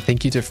in, and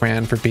thank you to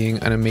Fran for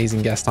being an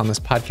amazing guest on this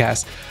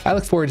podcast. I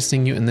look forward to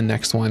seeing you in the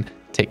next one.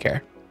 Take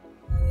care.